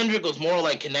thought Kendrick was more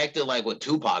like connected like with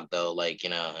Tupac though, like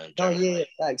in No, terms of yeah, like.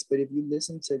 facts. But if you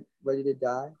listen to Ready to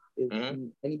Die, if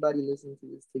Mhm. anybody listening to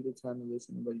this, take the time to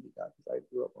listen to Ready to Die because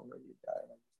I grew up on Ready to Die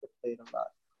and I used to play it a lot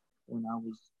when I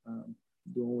was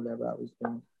doing whatever I was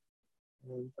doing.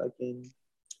 And fucking,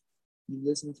 you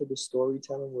listen to the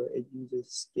storytelling where it uses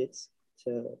skits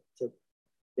to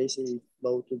basically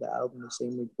flow through the album the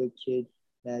same way Good Kid,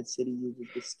 Mad City uses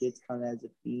the skits kind of as a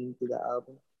theme through the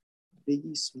album.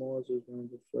 Biggie Smalls was one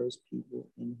of the first people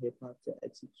in hip hop to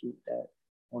execute that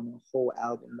on a whole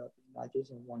album level, not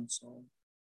just in one song.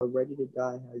 But Ready to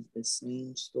Die has the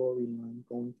same storyline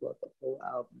going throughout the whole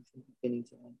album from beginning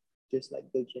to end, just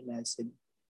like Good Kid, Mad City.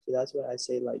 So that's why I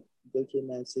say like Good Kid,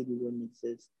 Mad City wouldn't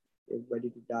exist if Ready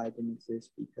to Die didn't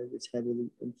exist because it's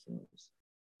heavily influenced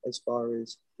as far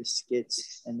as the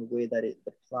skits and the way that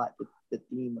the plot, the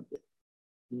theme of it,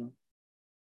 you know.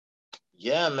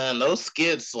 Yeah, man, those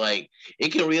skits, like,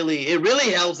 it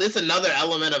really helps. It's another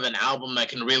element of an album that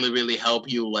can really, really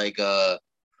help you, like,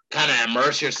 kind of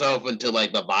immerse yourself into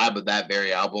like the vibe of that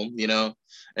very album, And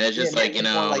it's Yeah, just it like, makes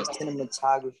me want like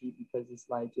cinematography because it's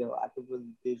like, yo, I could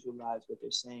really visualize what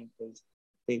they're saying because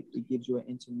it gives you an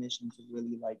intermission to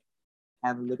really like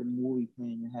have a little movie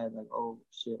playing in your head, like, oh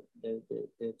shit, they're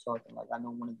talking. Like I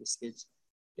know one of the skits,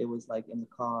 it was like in the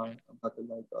car about to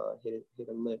like hit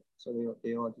a lift, so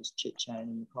they all just chit chatting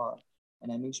in the car,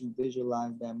 and that makes you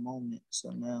visualize that moment.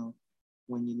 So now,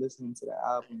 when you're listening to the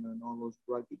album and all those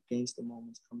rugged gangster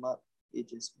moments come up, it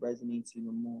just resonates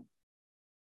even more.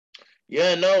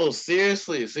 yeah, no,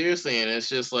 seriously, seriously, and it's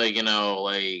just like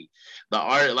like the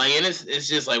art, like, and it's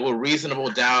just like with Reasonable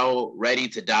Doubt, Ready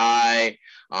to Die,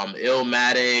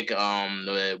 Illmatic,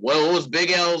 what was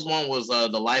Big L's one was the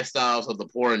Lifestyles of the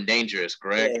Poor and Dangerous,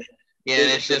 correct? Yeah, Yeah,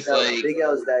 and it's just like, Big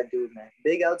L's that dude, man.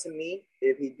 Big L to me,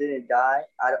 if he didn't die,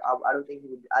 I don't think he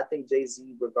would. I think Jay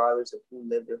Z, regardless of who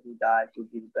lived or who died,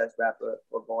 would be the best rapper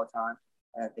of all time,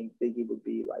 and I think Biggie would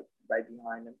be like right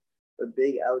behind him. But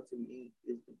Big L to me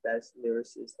is the best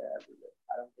lyricist that ever lived.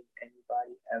 I don't think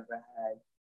anybody ever had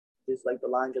just like the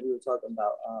lines that we were talking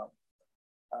about.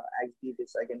 Ask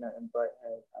Beavis like in nothing but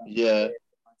yeah.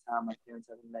 my time my parents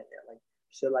haven't met yet. Like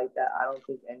shit like that. I don't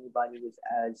think anybody was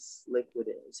as slick with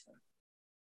it as him.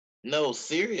 No,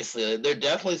 seriously, they're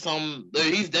definitely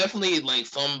he's definitely like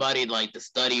somebody like to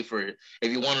study for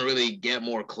if you want to really get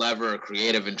more clever or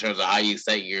creative in terms of how you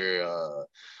set your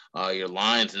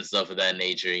lines and stuff of that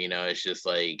nature.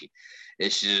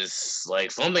 It's just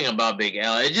like something about Big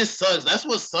L. It just sucks. That's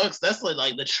what sucks. That's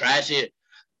like the tragic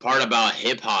part about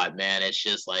hip hop, man. It's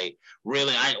just like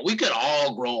really, we could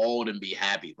all grow old and be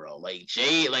happy, bro. Like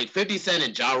 50 Cent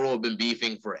and Ja Rule have been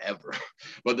beefing forever,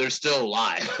 but they're still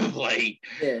alive. Like,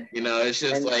 Yeah, and it's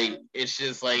just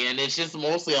like, and it's just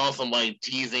mostly on some like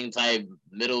teasing type,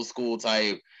 middle school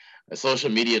type, social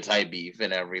media type beef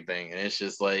and everything. And it's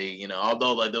just like,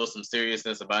 although like there was some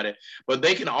seriousness about it, but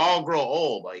they can all grow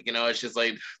old. Like, it's just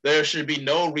like there should be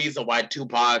no reason why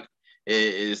Tupac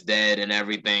is dead and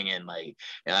everything, and like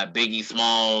Biggie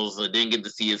Smalls didn't get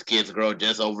to see his kids grow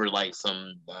just over like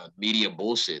some media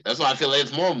bullshit. That's why I feel like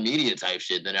it's more media type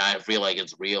shit than I feel like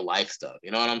it's real life stuff.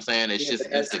 You know what I'm saying? It's yeah, just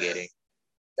but instigating.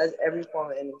 that's every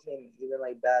form of entertainment, even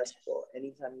like basketball.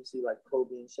 Anytime you see like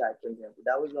Kobe and Shaq, for example,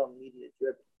 that was all media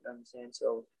driven. You know what I'm saying?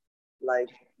 So like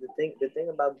the thing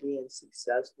about being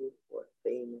successful or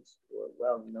famous or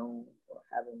well known or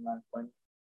having a lot of money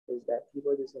is that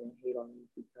people are just gonna hate on you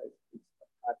because it's a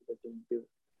popular thing to do.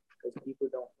 Because people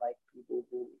don't like people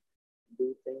who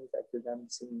do things that to them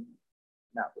seem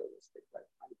not realistic. Like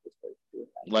how you supposed to do it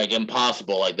like Like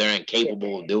impossible, like they're yeah.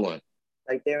 incapable of doing.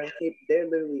 Like they're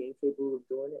literally incapable of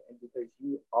doing it, and because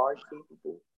you are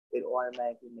capable, it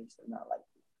automatically makes them not like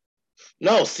you.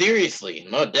 No, seriously,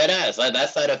 no, dead ass. Like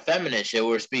that's that feminine shit we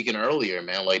were speaking earlier,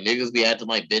 man. Like niggas be acting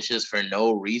like bitches for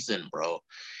no reason, bro.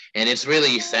 And it's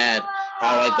really sad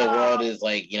how like the world is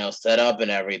like set up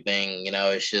and everything.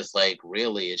 It's just like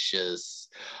really, it's just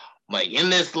like in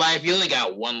this life, you only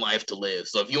got one life to live.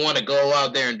 So if you want to go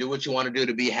out there and do what you want to do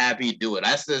to be happy, do it.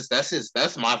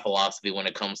 That's my philosophy when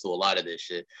it comes to a lot of this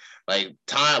shit. Like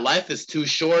life is too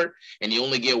short, and you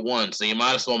only get one, so you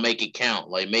might as well make it count.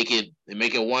 Like make it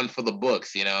one for the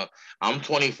books. You know, I'm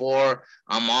 24.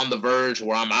 I'm on the verge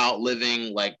where I'm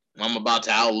outliving. Like I'm about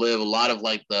to outlive a lot of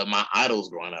like my idols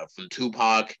growing up, from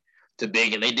Tupac to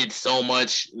Big, and they did so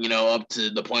much, you know, up to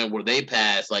the point where they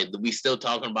passed. Like we still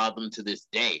talking about them to this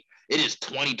day. It is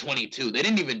 2022. They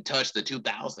didn't even touch the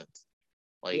 2000s.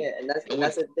 Like yeah, and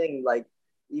that's the thing. Like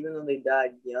even though they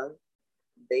died young,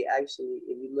 they actually,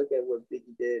 if you look at what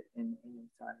Biggie did in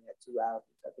his time, he had 2 albums.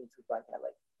 I think Tupac had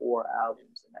like 4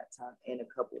 albums in that time and a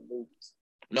couple of movies.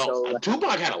 No, so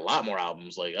Tupac had a lot more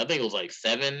albums. Like I think it was like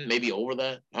 7, maybe over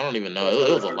that. I don't even know. yeah,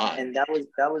 It was a lot. and that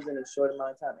was in a short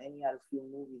amount of time, and he had a few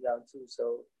movies out too.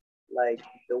 So like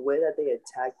the way that they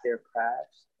attack their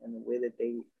crafts and the way that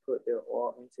they put their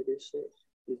all into this shit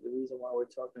is the reason why we're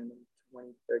talking 20,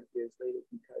 30 years later,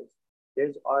 because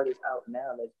there's artists out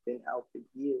now that's been out for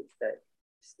years that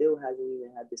still hasn't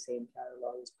even had the same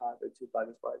catalog as Pac or Tupac,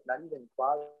 as far as not even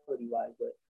quality wise,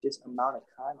 but just amount of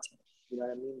content. You know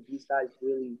what I mean? These guys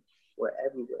really were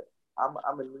everywhere. I'm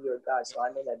a New York guy, so I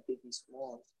know that Biggie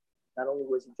Smalls, not only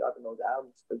was he dropping those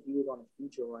albums, but he was on a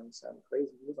feature run, something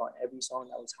crazy. He was on every song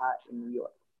that was hot in New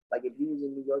York. Like if he was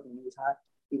in New York and he was hot,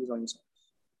 he was on your song.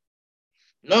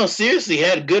 No, seriously, he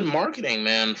had good marketing,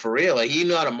 man, for real. Like he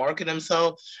knew how to market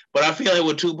himself. But I feel like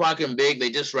with Tupac and Big,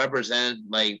 they just represent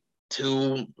like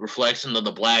two reflections of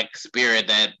the black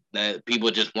spirit that people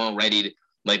just weren't ready to,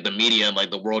 like the media, like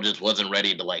the world just wasn't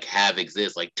ready to like have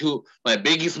exist. Like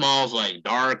Biggie Smalls, like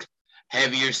dark,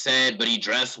 heavier set, but he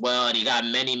dressed well and he got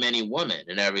many, many women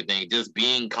and everything, just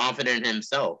being confident in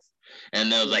himself.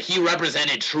 And there was like he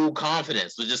represented true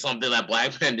confidence, which is something that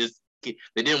black men just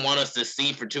they didn't want us to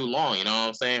see for too long, you know what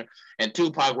I'm saying? And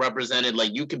Tupac represented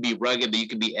like you can be rugged, but you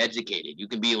can be educated, you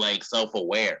can be like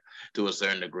self-aware to a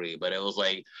certain degree. But it was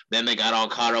like then they got all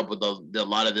caught up with a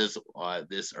lot of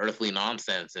this earthly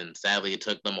nonsense, and sadly it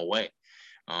took them away.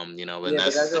 You know, and Yeah,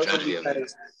 but that's that's the also tragedy of it.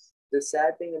 because the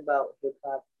sad thing about hip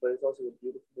hop, but it's also the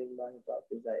beautiful thing about hip hop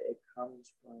is that it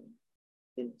comes from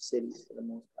inner cities for the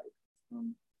most part. It comes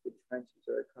from the trenches,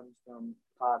 or it comes from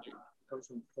poverty. It comes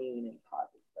from pain and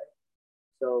poverty, right?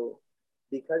 So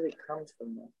because it comes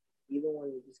from them, even when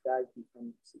these guys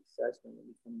become successful and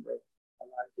become rich, a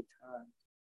lot of the times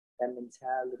that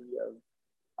mentality of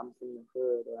I'm from the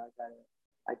hood, or I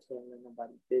can't let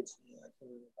nobody bitch me, or I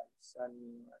can't let nobody son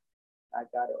me, or I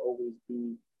gotta always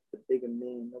be the bigger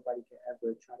man. Nobody can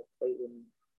ever try to play with me.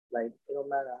 Like it don't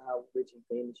matter how rich and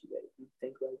famous you get. If you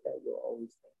think like that, you'll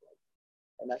always think like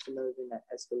that. And that's another thing that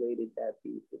escalated that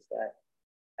beef, is that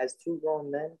as two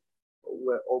grown men,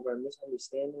 we're over a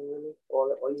misunderstanding. Really,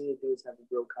 all you need to do is have a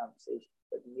real conversation.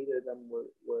 But neither of them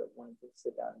were wanting to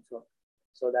sit down and talk.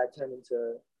 So that turned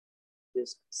into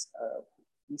this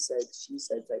he said, she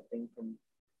said type thing from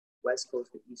West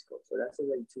Coast to East Coast. So that's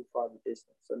already too far of a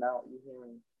distance. So now you're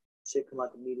hearing shit come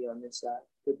out the media on this side.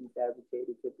 Could be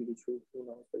fabricated, could be the truth, who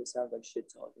knows, but it sounds like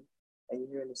shit talking. And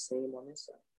you're hearing the same on this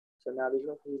side. So now there's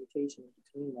no communication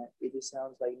between that. It just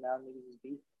sounds like now niggas is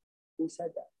beef. Who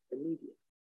said that? The media.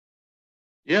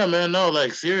 Yeah, man. No,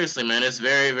 like seriously, man. It's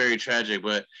very, very tragic.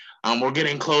 But we're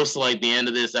getting close to like the end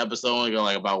of this episode. We got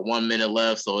like about 1 minute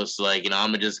left, so it's like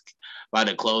I'm gonna just about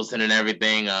to close it and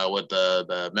everything with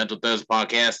the Mental Thursday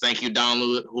podcast. Thank you,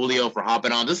 Don Julio, for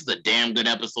hopping on. This is a damn good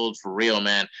episode for real,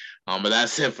 man. But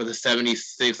that's it for the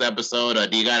 76th episode.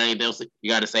 Do you got anything else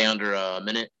you got to say under a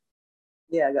minute?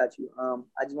 Yeah, I got you.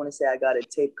 I just want to say I got a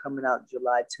tape coming out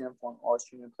July 10th on all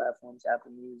streaming platforms,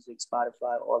 Apple Music,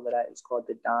 Spotify, all of that. It's called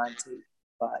The Don Tape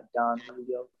by Don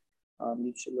Julio.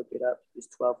 You should look it up. It's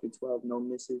 12 for 12, no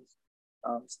misses.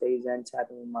 Stay zen,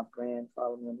 tapping with my brand.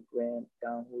 Follow me on the gram,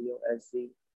 Don Julio SZ.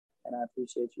 And I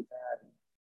appreciate you for having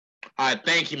me. All right,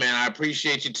 thank you, man. I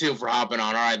appreciate you too for hopping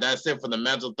on. All right, that's it for the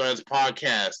Mental Threads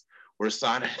podcast. We're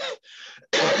signing.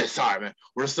 Sorry, man.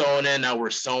 We're sewing in now. We're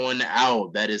sewing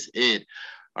out. That is it.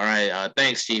 All right.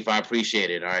 Thanks, Chief. I appreciate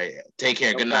it. All right. Take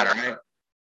care. Good night. All right.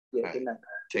 Yeah, good night.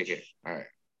 Take care. All right.